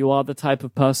is if you are the type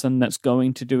of person that's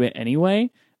going to do it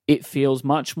anyway, it feels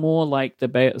much more like the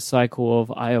beta cycle of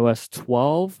iOS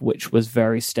 12, which was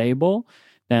very stable,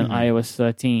 than iOS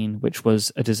 13, which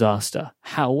was a disaster.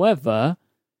 However,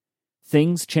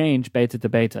 things change beta to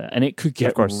beta, and it could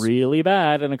get really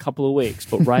bad in a couple of weeks.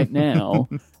 But right now,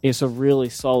 it's a really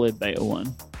solid beta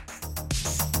one.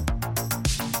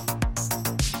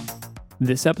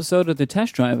 This episode of The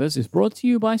Test Drivers is brought to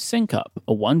you by SyncUp,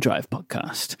 a OneDrive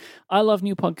podcast. I love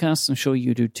new podcasts. I'm sure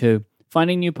you do too.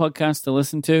 Finding new podcasts to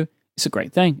listen to, it's a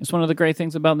great thing. It's one of the great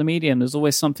things about the medium. There's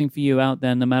always something for you out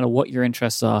there, no matter what your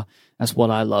interests are. That's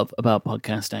what I love about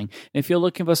podcasting. And if you're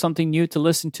looking for something new to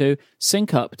listen to,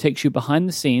 SyncUp takes you behind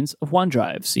the scenes of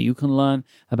OneDrive, so you can learn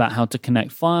about how to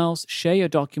connect files, share your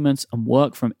documents, and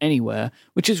work from anywhere,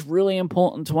 which is really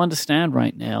important to understand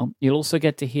right now. You'll also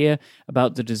get to hear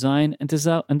about the design and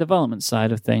development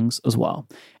side of things as well.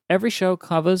 Every show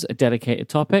covers a dedicated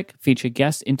topic, feature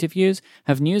guest interviews,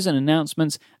 have news and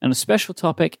announcements, and a special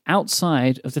topic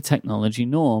outside of the technology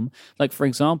norm. Like, for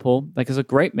example, there's a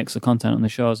great mix of content on the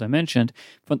show, as I mentioned,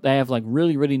 but they have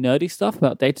really, really nerdy stuff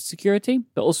about data security,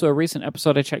 but also a recent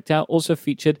episode I checked out also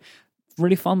featured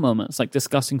really fun moments, like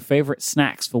discussing favorite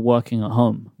snacks for working at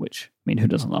home, which, who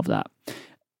doesn't love that?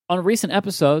 On a recent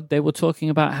episode, they were talking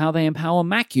about how they empower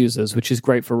Mac users, which is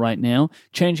great for right now,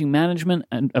 changing management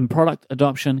and product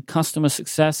adoption, customer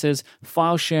successes,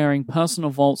 file sharing, personal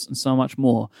vaults, and so much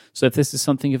more. So if this is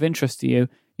something of interest to you,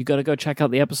 you got to go check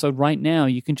out the episode right now.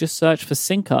 You can just search for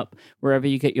SyncUp wherever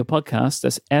you get your podcast.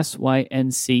 That's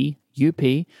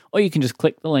SYNCUP, or you can just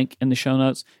click the link in the show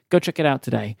notes. Go check it out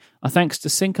today. Our thanks to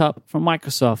SyncUp from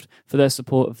Microsoft for their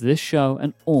support of this show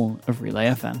and all of Relay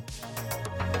FM.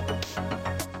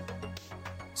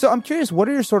 So I'm curious, what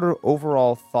are your sort of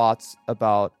overall thoughts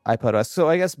about iPadOS? So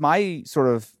I guess my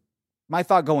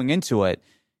thought going into it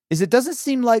is it doesn't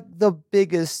seem like the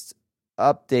biggest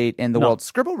update in the world.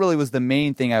 Scribble really was the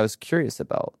main thing I was curious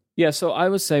about. Yeah, so I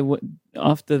would say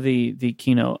after the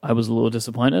keynote, I was a little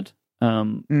disappointed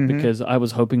because I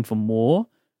was hoping for more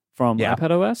from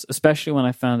iPadOS, especially when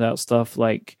I found out stuff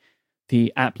like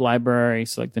the app library,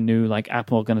 so like the new like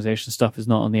app organization stuff is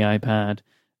not on the iPad,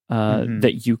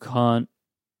 that you can't.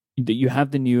 That you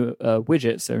have the new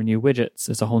widgets. There are new widgets.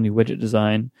 There's a whole new widget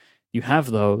design. You have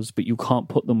those, but you can't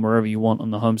put them wherever you want on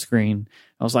the home screen.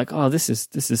 I was like, oh, this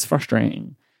is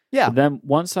frustrating. Yeah. But then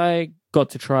once I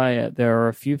got to try it, there are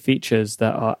a few features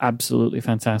that are absolutely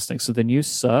fantastic. So the new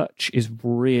search is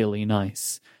really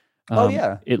nice.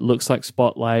 It looks like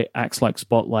Spotlight, acts like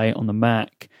Spotlight on the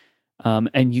Mac.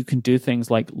 And you can do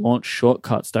things like launch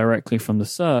shortcuts directly from the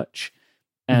search.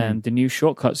 And the new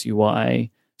shortcuts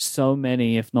UI, so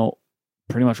many, if not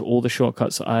pretty much all the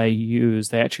shortcuts I use,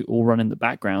 they actually all run in the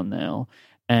background now.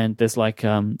 And there's like,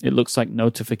 it looks like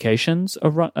notifications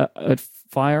are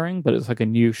firing, but it's like a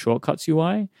new shortcuts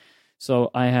UI.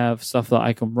 So I have stuff that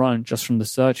I can run just from the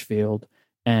search field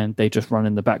and they just run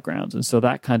in the background. And so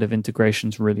that kind of integration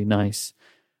is really nice.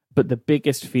 But the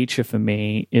biggest feature for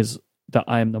me is that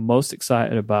I am the most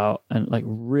excited about and like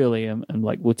really am, and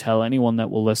like will tell anyone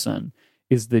that will listen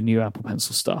is the new Apple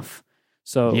Pencil stuff.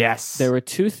 So yes, there are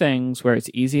two things where it's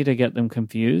easy to get them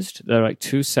confused. They're like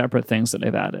two separate things that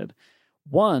they've added.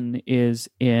 One is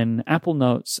in Apple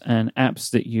Notes and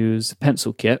apps that use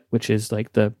Pencil Kit, which is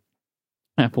like the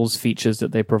Apple's features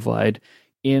that they provide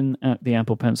in the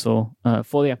Apple Pencil.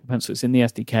 For the Apple Pencil, it's in the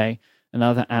SDK, and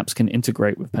other apps can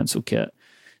integrate with Pencil Kit.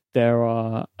 There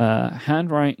are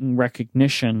handwriting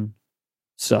recognition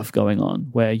stuff going on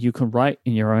where you can write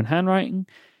in your own handwriting.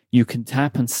 You can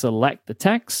tap and select the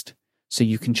text, so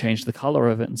you can change the color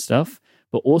of it and stuff,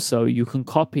 but also you can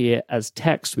copy it as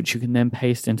text, which you can then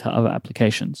paste into other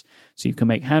applications. So you can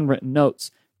make handwritten notes,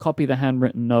 copy the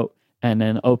handwritten note, and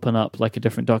then open up like a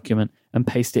different document and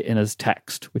paste it in as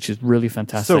text, which is really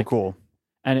fantastic. So cool.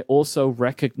 And it also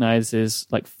recognizes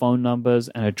like phone numbers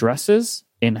and addresses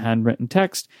in handwritten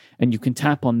text, and you can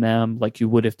tap on them like you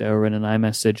would if they were in an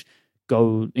iMessage,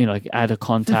 go, like add a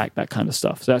contact, that kind of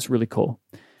stuff. So that's really cool.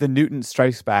 The Newton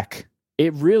strikes back.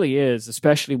 It really is,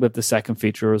 especially with the second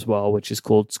feature as well, which is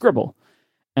called Scribble.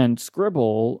 And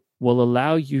Scribble will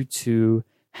allow you to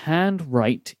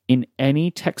handwrite in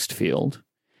any text field,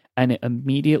 and it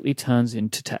immediately turns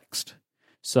into text.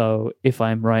 So if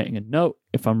I'm writing a note,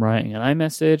 if I'm writing an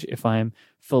iMessage, if I'm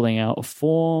filling out a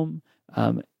form,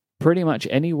 pretty much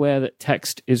anywhere that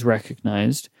text is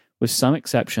recognized, with some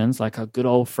exceptions, like our good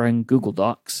old friend Google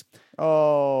Docs.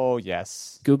 Oh,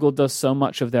 yes. Google does so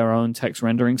much of their own text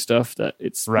rendering stuff that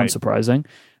it's unsurprising.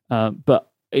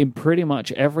 But in pretty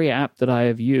much every app that I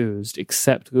have used,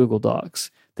 except Google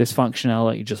Docs, this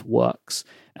functionality just works.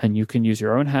 And you can use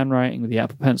your own handwriting with the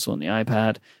Apple Pencil and the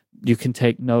iPad. You can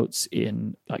take notes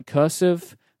in like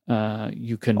cursive.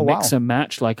 You can mix and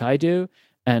match like I do.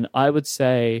 And I would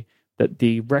say that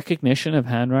the recognition of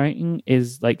handwriting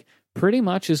is like pretty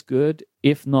much as good,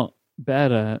 if not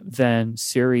better, than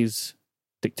Siri's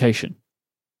dictation.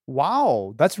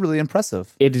 Wow, that's really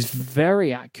impressive. It is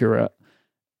very accurate,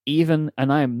 and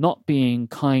I am not being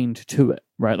kind to it,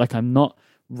 right? Like I'm not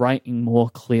writing more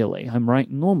clearly. I'm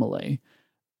writing normally,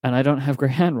 and I don't have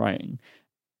great handwriting.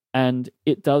 And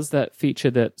it does that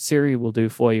feature that Siri will do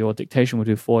for you or dictation will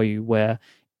do for you, where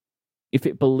if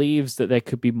it believes that there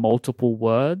could be multiple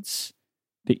words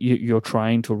that you're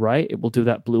trying to write, it will do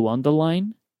that blue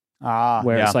underline.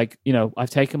 It's like, I've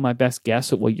taken my best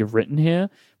guess at what you've written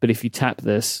here, but if you tap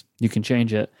this, you can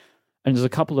change it. And there's a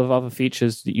couple of other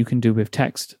features that you can do with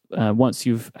text. Once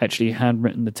you've actually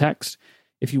handwritten the text,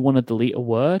 if you want to delete a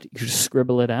word, you just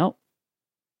scribble it out,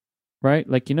 right?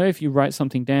 Like, if you write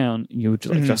something down, you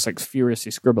just like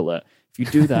furiously scribble it. If you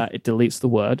do that, it deletes the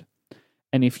word.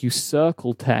 And if you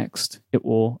circle text, it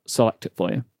will select it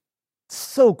for you.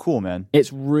 So cool, man.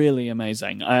 It's really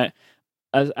amazing.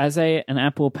 As an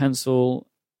Apple Pencil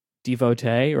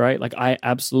devotee, right? Like I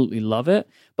absolutely love it,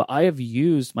 but I have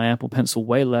used my Apple Pencil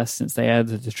way less since they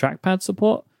added the trackpad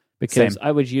support because Same.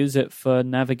 I would use it for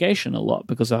navigation a lot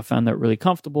because I found that really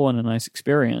comfortable and a nice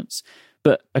experience.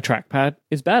 But a trackpad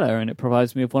is better and it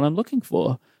provides me with what I'm looking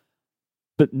for.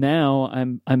 But now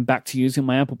I'm back to using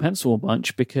my Apple Pencil a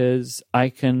bunch because I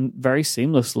can very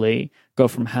seamlessly go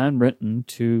from handwritten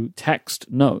to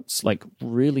text notes like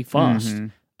really fast.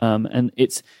 And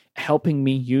it's helping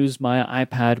me use my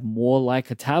iPad more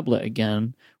like a tablet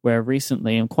again, where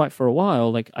recently and quite for a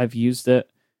while, like I've used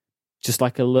it just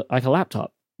like a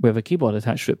laptop with a keyboard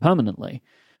attached to it permanently.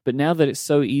 But now that it's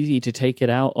so easy to take it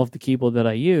out of the keyboard that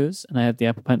I use, and I have the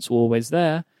Apple Pencil always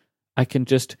there, I can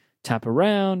just tap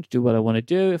around, do what I want to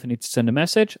do. If I need to send a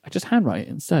message, I just handwrite it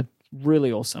instead.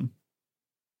 Really awesome.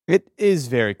 It is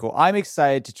very cool. I'm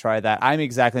excited to try that. I'm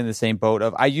exactly in the same boat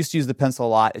of I used to use the pencil a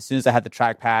lot. As soon as I had the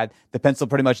trackpad, the pencil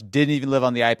pretty much didn't even live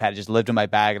on the iPad. It just lived in my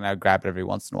bag and I would grab it every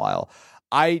once in a while.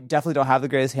 I definitely don't have the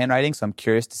greatest handwriting, so I'm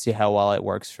curious to see how well it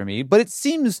works for me. But it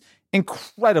seems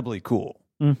incredibly cool.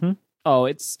 Mm-hmm. Oh,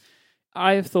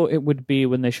 I thought it would be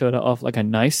when they showed it off like a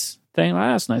nice thing.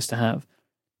 Like, that's nice to have.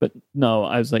 But no,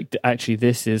 I was like, actually,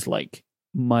 this is like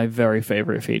my very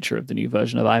favorite feature of the new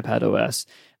version of iPadOS.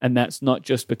 And that's not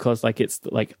just because like it's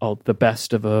like, oh, the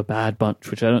best of a bad bunch,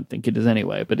 which I don't think it is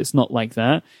anyway, but it's not like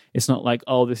that. It's not like,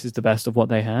 oh, this is the best of what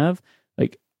they have.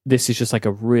 Like, this is just like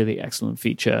a really excellent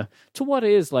feature to what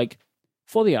is like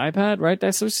for the iPad, right?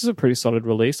 This is a pretty solid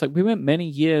release. Like we went many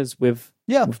years with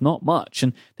not much,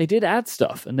 and they did add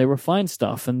stuff and they refined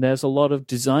stuff, and there's a lot of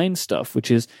design stuff which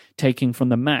is taking from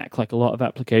the Mac. Like a lot of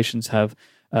applications have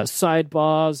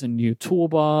sidebars and new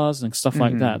toolbars and stuff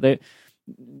like that.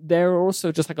 There are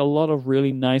also just like a lot of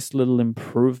really nice little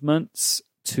improvements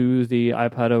to the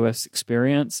iPadOS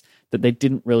experience that they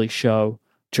didn't really show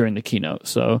during the keynote.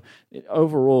 So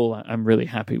overall, I'm really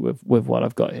happy with what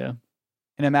I've got here.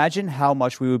 And imagine how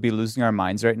much we would be losing our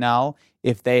minds right now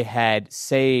if they had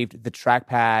saved the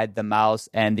trackpad, the mouse,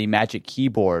 and the Magic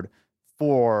Keyboard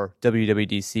for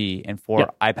WWDC and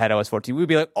for iPadOS 14. We'd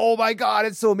be like, oh my God,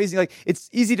 it's so amazing. Like, it's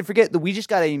easy to forget that we just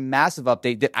got a massive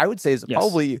update that I would say is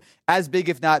probably as big,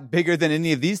 if not bigger than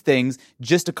any of these things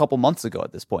just a couple months ago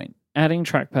at this point. Adding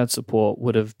trackpad support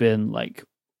would have been like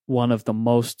one of the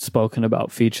most spoken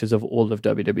about features of all of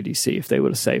WWDC if they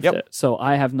would have saved it. So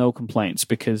I have no complaints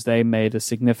because they made a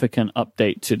significant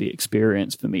update to the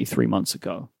experience for me 3 months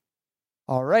ago.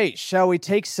 All right. Shall we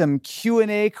take some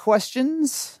Q&A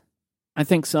questions? I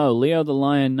think so. Leo the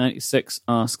Lion 96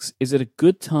 asks, is it a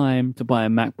good time to buy a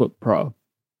MacBook Pro?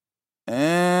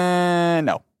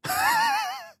 No.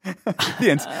 The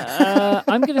end.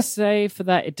 I'm going to say for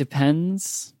that, it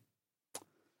depends.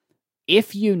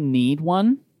 If you need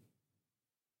one,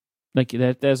 like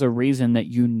there's a reason that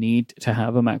you need to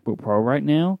have a MacBook Pro right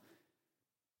now.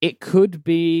 It could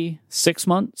be 6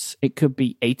 months. It could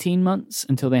be 18 months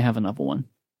until they have another one.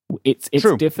 It's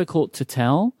difficult to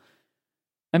tell.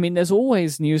 I mean, there's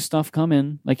always new stuff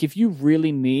coming. Like, if you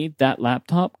really need that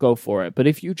laptop, go for it. But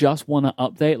if you just want to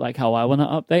update, like how I want to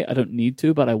update, I don't need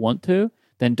to, but I want to,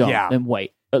 then don't. Yeah. Then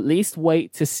wait. At least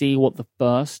wait to see what the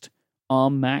first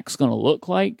ARM Mac's going to look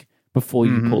like before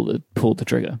you pull the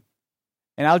trigger.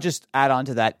 And I'll just add on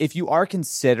to that. If you are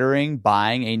considering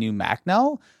buying a new Mac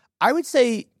now, I would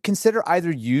say consider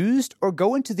either used or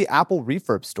go into the Apple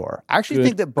Refurb store. I actually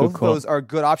think that both of those are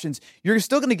good options. You're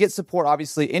still going to get support,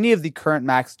 obviously. Any of the current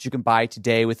Macs that you can buy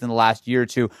today within the last year or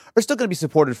two are still going to be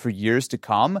supported for years to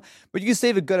come. But you can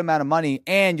save a good amount of money,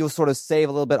 and you'll sort of save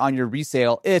a little bit on your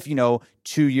resale if,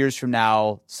 2 years from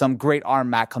now, some great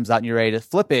ARM Mac comes out and you're ready to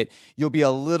flip it. You'll be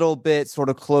a little bit sort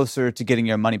of closer to getting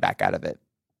your money back out of it.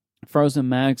 Frozen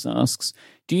Mags asks,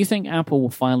 do you think Apple will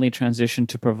finally transition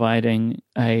to providing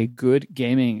a good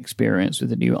gaming experience with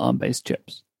the new ARM-based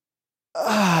chips?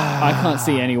 I can't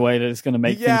see any way that it's going to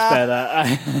make things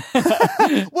better.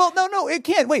 Well, no, it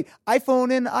can't. Wait,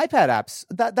 iPhone and iPad apps.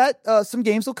 That some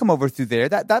games will come over through there.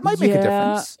 That might make a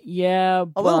difference. Yeah,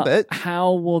 a little bit.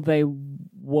 How will they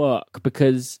work?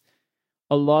 Because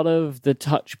a lot of the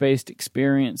touch-based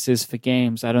experiences for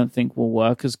games, I don't think will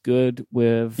work as good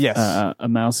with a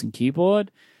mouse and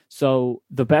keyboard. So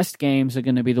the best games are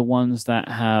going to be the ones that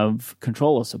have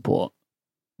controller support.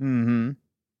 Mm-hmm.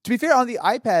 To be fair, on the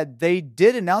iPad, they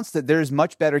did announce that there's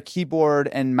much better keyboard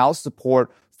and mouse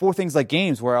support for things like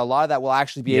games, where a lot of that will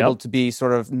actually be able to be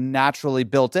sort of naturally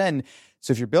built in.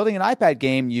 So if you're building an iPad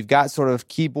game, you've got sort of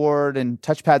keyboard and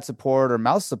touchpad support or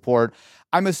mouse support.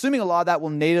 I'm assuming a lot of that will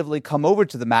natively come over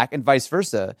to the Mac and vice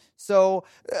versa. So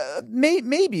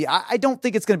maybe. I don't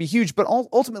think it's going to be huge, but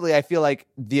ultimately I feel like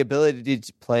the ability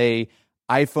to play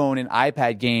iPhone and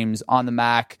iPad games on the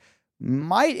Mac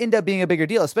might end up being a bigger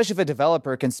deal, especially if a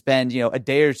developer can spend, a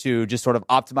day or two just sort of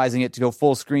optimizing it to go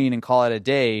full screen and call it a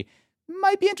day.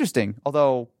 might be interesting.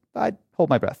 Although I'd hold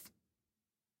my breath.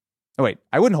 Oh wait,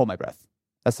 I wouldn't hold my breath.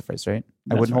 That's the phrase, right?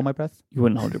 I wouldn't hold my breath. You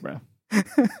wouldn't hold your breath.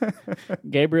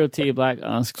 Gabriel T. Black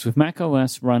asks, with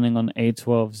macOS running on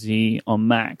A12Z on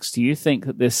Macs, do you think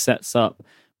that this sets up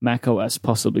macOS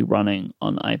possibly running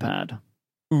on iPad?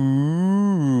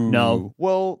 Ooh. No.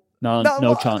 Well, no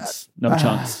chance. No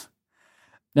chance.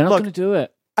 They're not going to do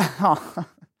it.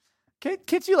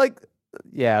 Can't you like...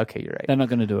 Yeah, okay, you're right. They're not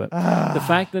going to do it. The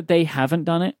fact that they haven't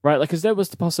done it, right? Like, because there was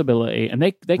the possibility, and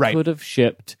they could have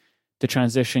shipped the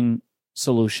transition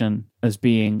solution as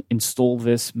being install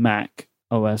this Mac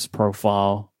OS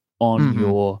profile on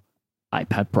your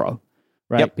iPad Pro,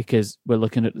 right? Yep. Because we're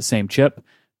looking at the same chip,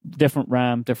 different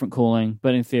RAM, different cooling,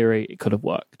 but in theory, it could have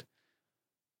worked.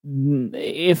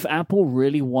 If Apple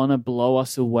really want to blow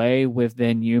us away with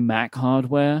their new Mac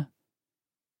hardware,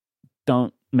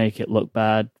 don't make it look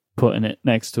bad putting it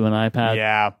next to an iPad.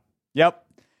 Yeah. Yep.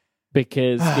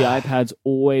 Because the iPad's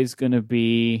always going to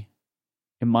be,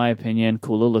 in my opinion,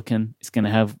 cooler looking. It's going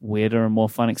to have weirder and more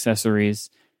fun accessories.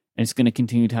 And it's going to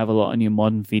continue to have a lot of new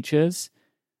modern features.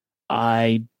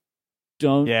 I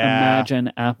don't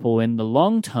imagine Apple in the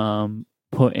long term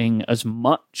putting as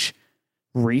much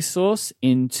resource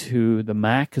into the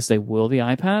Mac as they will the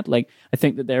iPad. Like, I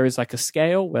think that there is like a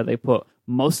scale where they put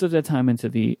most of their time into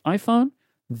the iPhone,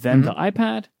 then the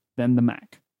iPad, then the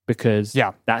Mac. Because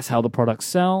that's how the products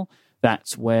sell.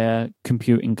 That's where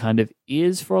computing kind of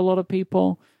is for a lot of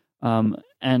people.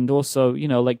 And also, you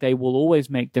know, like they will always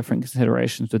make different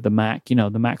considerations with the Mac. You know,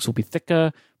 the Macs will be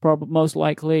thicker, probably most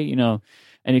likely, you know.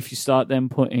 And if you start then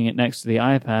putting it next to the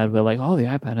iPad, we're like, oh, the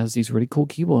iPad has these really cool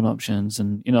keyboard options.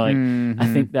 And, you know, like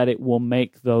I think that it will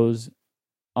make those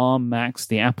ARM Macs,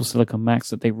 the Apple Silicon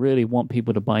Macs that they really want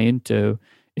people to buy into,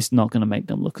 it's not going to make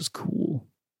them look as cool.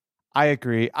 I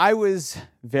agree. I was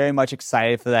very much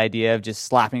excited for the idea of just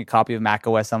slapping a copy of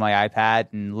macOS on my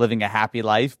iPad and living a happy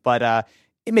life, but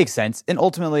it makes sense. And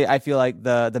ultimately, I feel like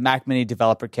the Mac Mini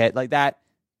developer kit, like that,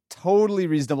 totally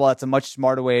reasonable. That's a much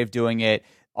smarter way of doing it.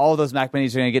 All of those Mac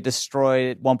Minis are going to get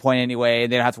destroyed at one point anyway,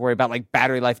 and they don't have to worry about like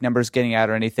battery life numbers getting out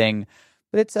or anything.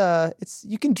 But it's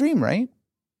you can dream, right?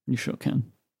 You sure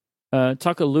can.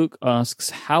 Tucker Luke asks,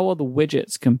 how are the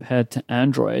widgets compared to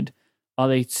Android? Are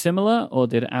they similar, or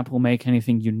did Apple make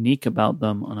anything unique about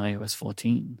them on iOS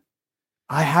 14?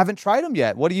 I haven't tried them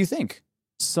yet. What do you think?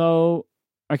 So,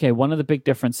 okay, one of the big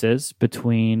differences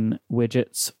between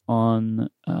widgets on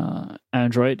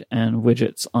Android and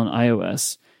widgets on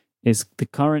iOS is the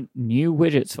current new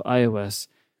widgets for iOS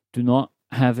do not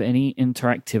have any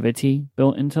interactivity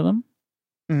built into them.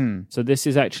 So this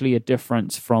is actually a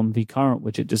difference from the current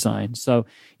widget design. So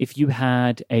if you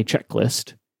had a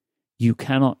checklist, you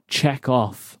cannot check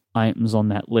off items on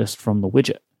that list from the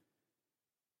widget.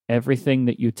 Everything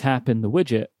that you tap in the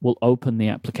widget will open the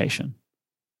application.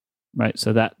 Right?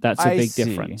 So that's a big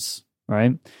difference,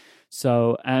 right?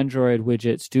 So Android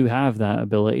widgets do have that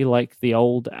ability like the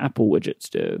old Apple widgets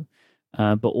do.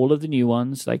 But all of the new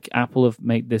ones, like Apple have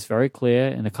made this very clear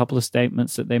in a couple of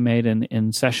statements that they made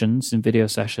in sessions, in video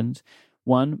sessions.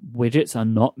 One, widgets are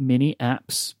not mini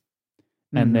apps,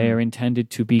 and they are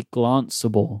intended to be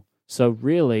glanceable. So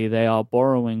really, they are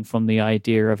borrowing from the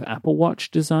idea of Apple Watch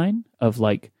design of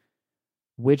like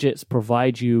widgets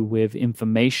provide you with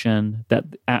information that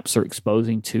apps are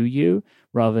exposing to you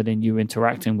rather than you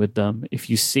interacting with them. If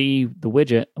you see the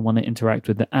widget and want to interact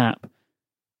with the app,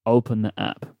 open the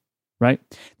app. Right?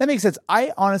 That makes sense.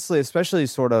 I honestly, especially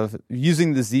sort of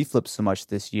using the Z Flip so much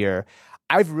this year,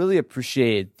 I've really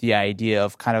appreciated the idea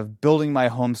of kind of building my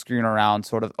home screen around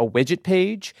sort of a widget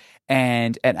page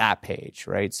and an app page,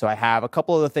 right? So I have a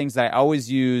couple of the things that I always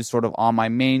use sort of on my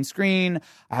main screen.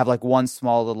 I have like one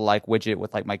small little like widget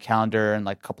with like my calendar and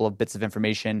like a couple of bits of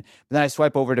information. But then I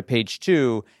swipe over to page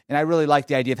 2, and I really like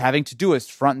the idea of having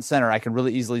Todoist front and center. I can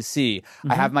really easily see.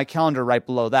 I have my calendar right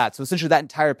below that. So essentially that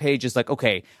entire page is like,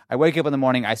 okay, I wake up in the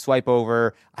morning, I swipe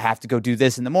over, I have to go do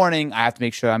this in the morning. I have to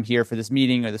make sure I'm here for this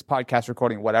meeting or this podcast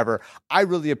recording, whatever. I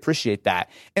really appreciate that.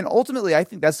 And ultimately, I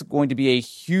think that's going to be a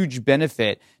huge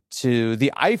benefit to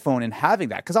the iPhone in having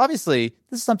that. Because obviously,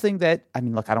 this is something that, I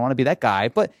mean, look, I don't want to be that guy,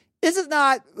 but this is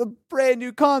not a brand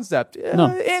new concept. No.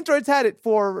 Android's had it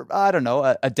for, I don't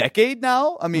know, a decade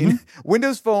now. I mean,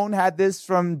 Windows Phone had this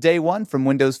from day one, from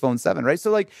Windows Phone 7, right? So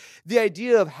like the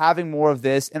idea of having more of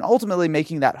this and ultimately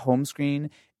making that home screen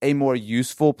a more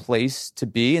useful place to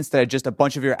be instead of just a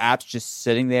bunch of your apps just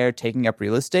sitting there taking up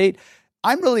real estate.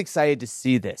 I'm really excited to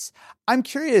see this. I'm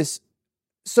curious,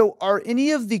 so are any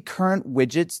of the current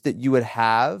widgets that you would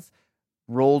have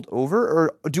rolled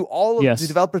over, or do all of the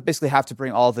developers basically have to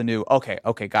bring all the new?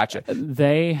 Okay, gotcha.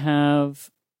 They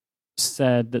have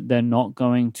said that they're not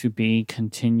going to be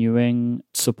continuing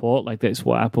support. Like that's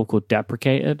what Apple called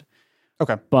deprecated.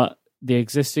 Okay. But the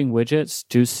existing widgets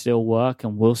do still work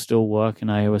and will still work in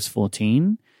iOS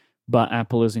 14. But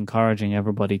Apple is encouraging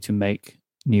everybody to make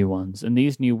new ones. And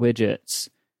these new widgets,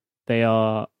 they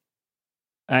are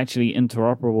actually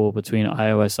interoperable between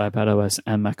iOS, iPadOS,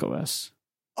 and macOS.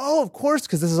 Oh, of course,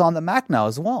 because this is on the Mac now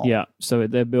as well. Yeah, so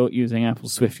they're built using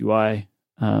Apple's SwiftUI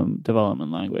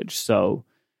development language. So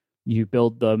you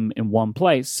build them in one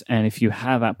place, and if you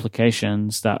have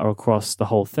applications that are across the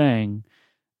whole thing,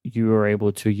 you are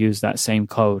able to use that same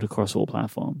code across all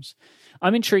platforms.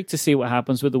 I'm intrigued to see what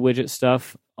happens with the widget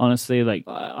stuff. Honestly, like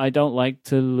I don't like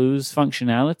to lose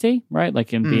functionality, right?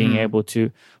 Like in being able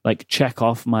to like check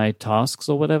off my tasks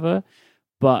or whatever.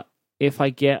 But if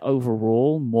I get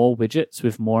overall more widgets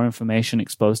with more information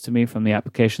exposed to me from the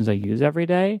applications I use every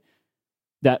day,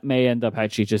 that may end up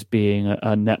actually just being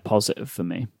a net positive for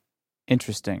me.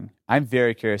 Interesting. I'm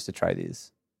very curious to try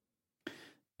these.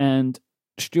 And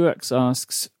Stuart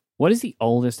asks, what is the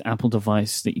oldest Apple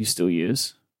device that you still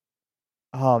use?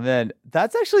 Oh man,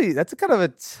 that's a kind of a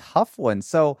tough one.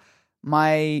 So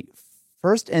my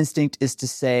first instinct is to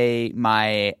say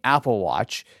my Apple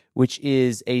Watch, which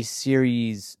is a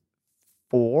Series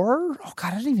 4. Oh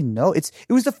God, I don't even know. It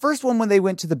was the first one when they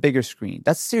went to the bigger screen.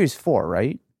 That's Series 4,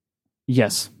 right?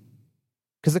 Yes.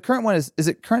 Because the current one is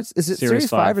it Series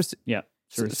 5 or yeah.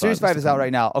 Series 5 is out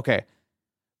right now. Okay.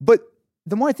 But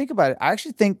the more I think about it, I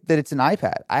actually think that it's an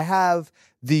iPad. I have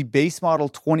the base model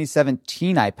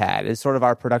 2017 iPad. It's sort of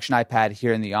our production iPad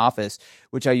here in the office,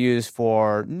 which I use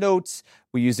for notes.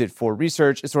 We use it for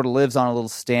research. It sort of lives on a little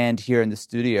stand here in the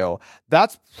studio.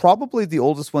 That's probably the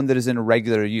oldest one that is in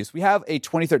regular use. We have a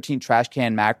 2013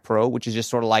 Trashcan Mac Pro, which is just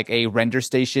sort of like a render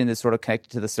station that's sort of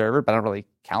connected to the server, but I don't really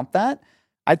count that.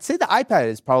 I'd say the iPad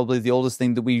is probably the oldest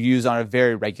thing that we use on a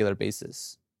very regular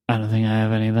basis. I don't think I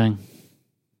have anything.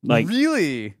 Like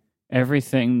really?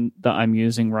 Everything that I'm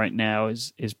using right now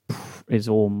is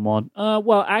all mod.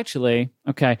 Well, actually,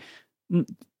 okay.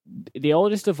 The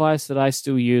oldest device that I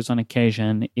still use on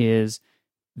occasion is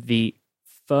the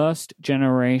first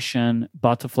generation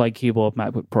Butterfly keyboard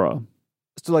MacBook Pro.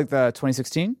 So like the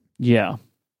 2016? Yeah.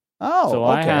 Oh, so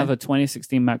okay. I have a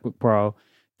 2016 MacBook Pro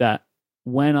that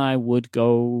when I would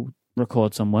go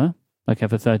record somewhere, like I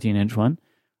have a 13-inch one,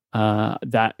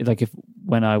 that like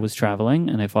when I was traveling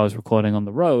and if I was recording on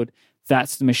the road,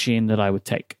 that's the machine that I would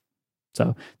take.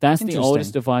 So that's the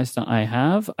oldest device that I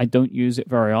have. I don't use it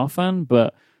very often,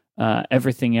 but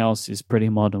everything else is pretty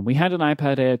modern. We had an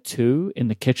iPad Air 2 in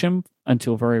the kitchen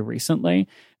until very recently,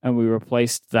 and we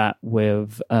replaced that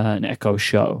with an Echo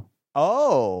Show.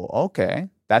 Oh, okay.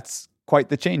 That's quite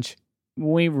the change.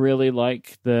 We really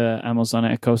like the Amazon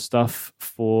Echo stuff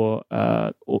for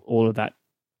all of that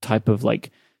type of like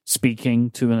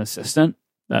speaking to an assistant.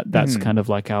 That's kind of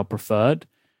like our preferred.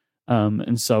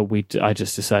 And so I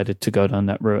just decided to go down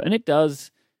that route. And it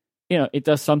does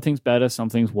some things better, some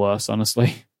things worse,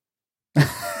 honestly.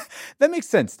 That makes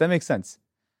sense.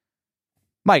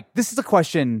 Mike, this is a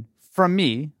question from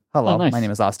me. Hello, nice. My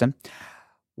name is Austin.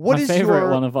 What My is favorite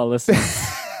one of our listeners.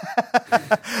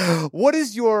 What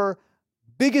is your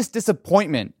biggest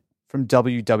disappointment from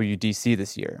WWDC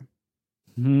this year?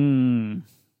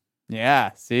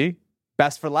 Yeah, see?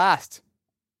 Best for last.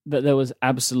 That there was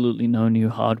absolutely no new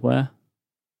hardware.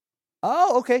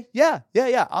 Oh, okay. Yeah.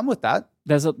 I'm with that.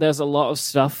 There's a lot of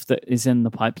stuff that is in the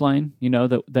pipeline,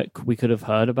 that we could have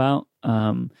heard about.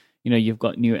 You've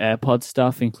got new AirPod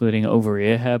stuff, including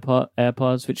over-ear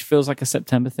AirPods, which feels like a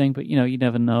September thing, but you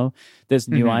never know. There's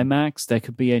new iMacs. There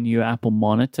could be a new Apple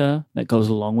monitor that goes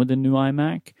along with the new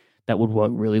iMac that would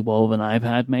work really well with an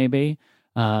iPad, maybe.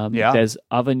 There's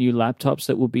other new laptops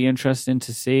that would be interesting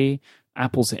to see.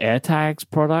 Apple's AirTags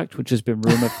product, which has been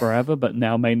rumored forever, but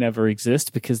now may never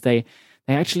exist because they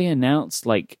actually announced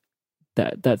like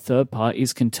that third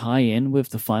parties can tie in with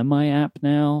the Find My app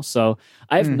now. So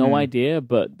I have no idea,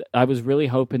 but I was really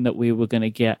hoping that we were going to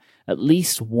get at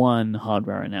least one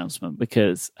hardware announcement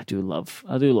because I do love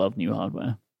new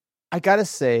hardware. I gotta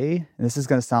say, and this is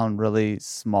gonna sound really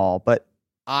small, but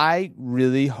I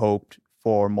really hoped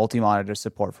for multi-monitor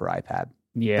support for iPad.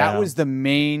 Yeah. That was the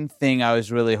main thing I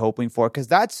was really hoping for, because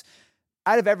that's,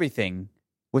 out of everything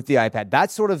with the iPad,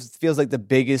 that sort of feels like the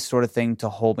biggest sort of thing to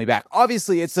hold me back.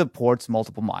 Obviously, it supports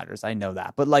multiple monitors. I know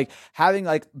that. But like having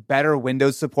like better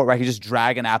Windows support where I can just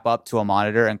drag an app up to a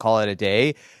monitor and call it a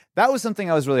day, that was something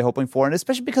I was really hoping for. And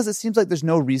especially because it seems like there's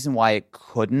no reason why it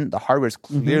couldn't. The hardware is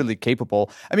clearly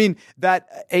capable. I mean,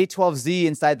 that A12Z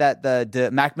inside that the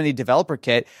Mac Mini developer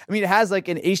kit, I mean, it has like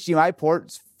an HDMI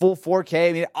port full 4K.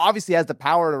 I mean, it obviously has the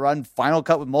power to run Final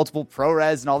Cut with multiple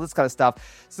ProRes and all this kind of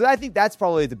stuff. So I think that's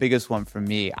probably the biggest one for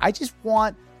me. I just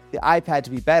want the iPad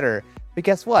to be better. But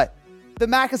guess what? The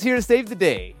Mac is here to save the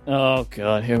day. Oh,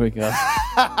 God. Here we go.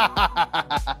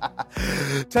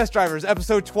 Test Drivers,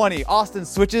 episode 20. Austin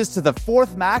switches to the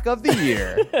fourth Mac of the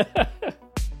year.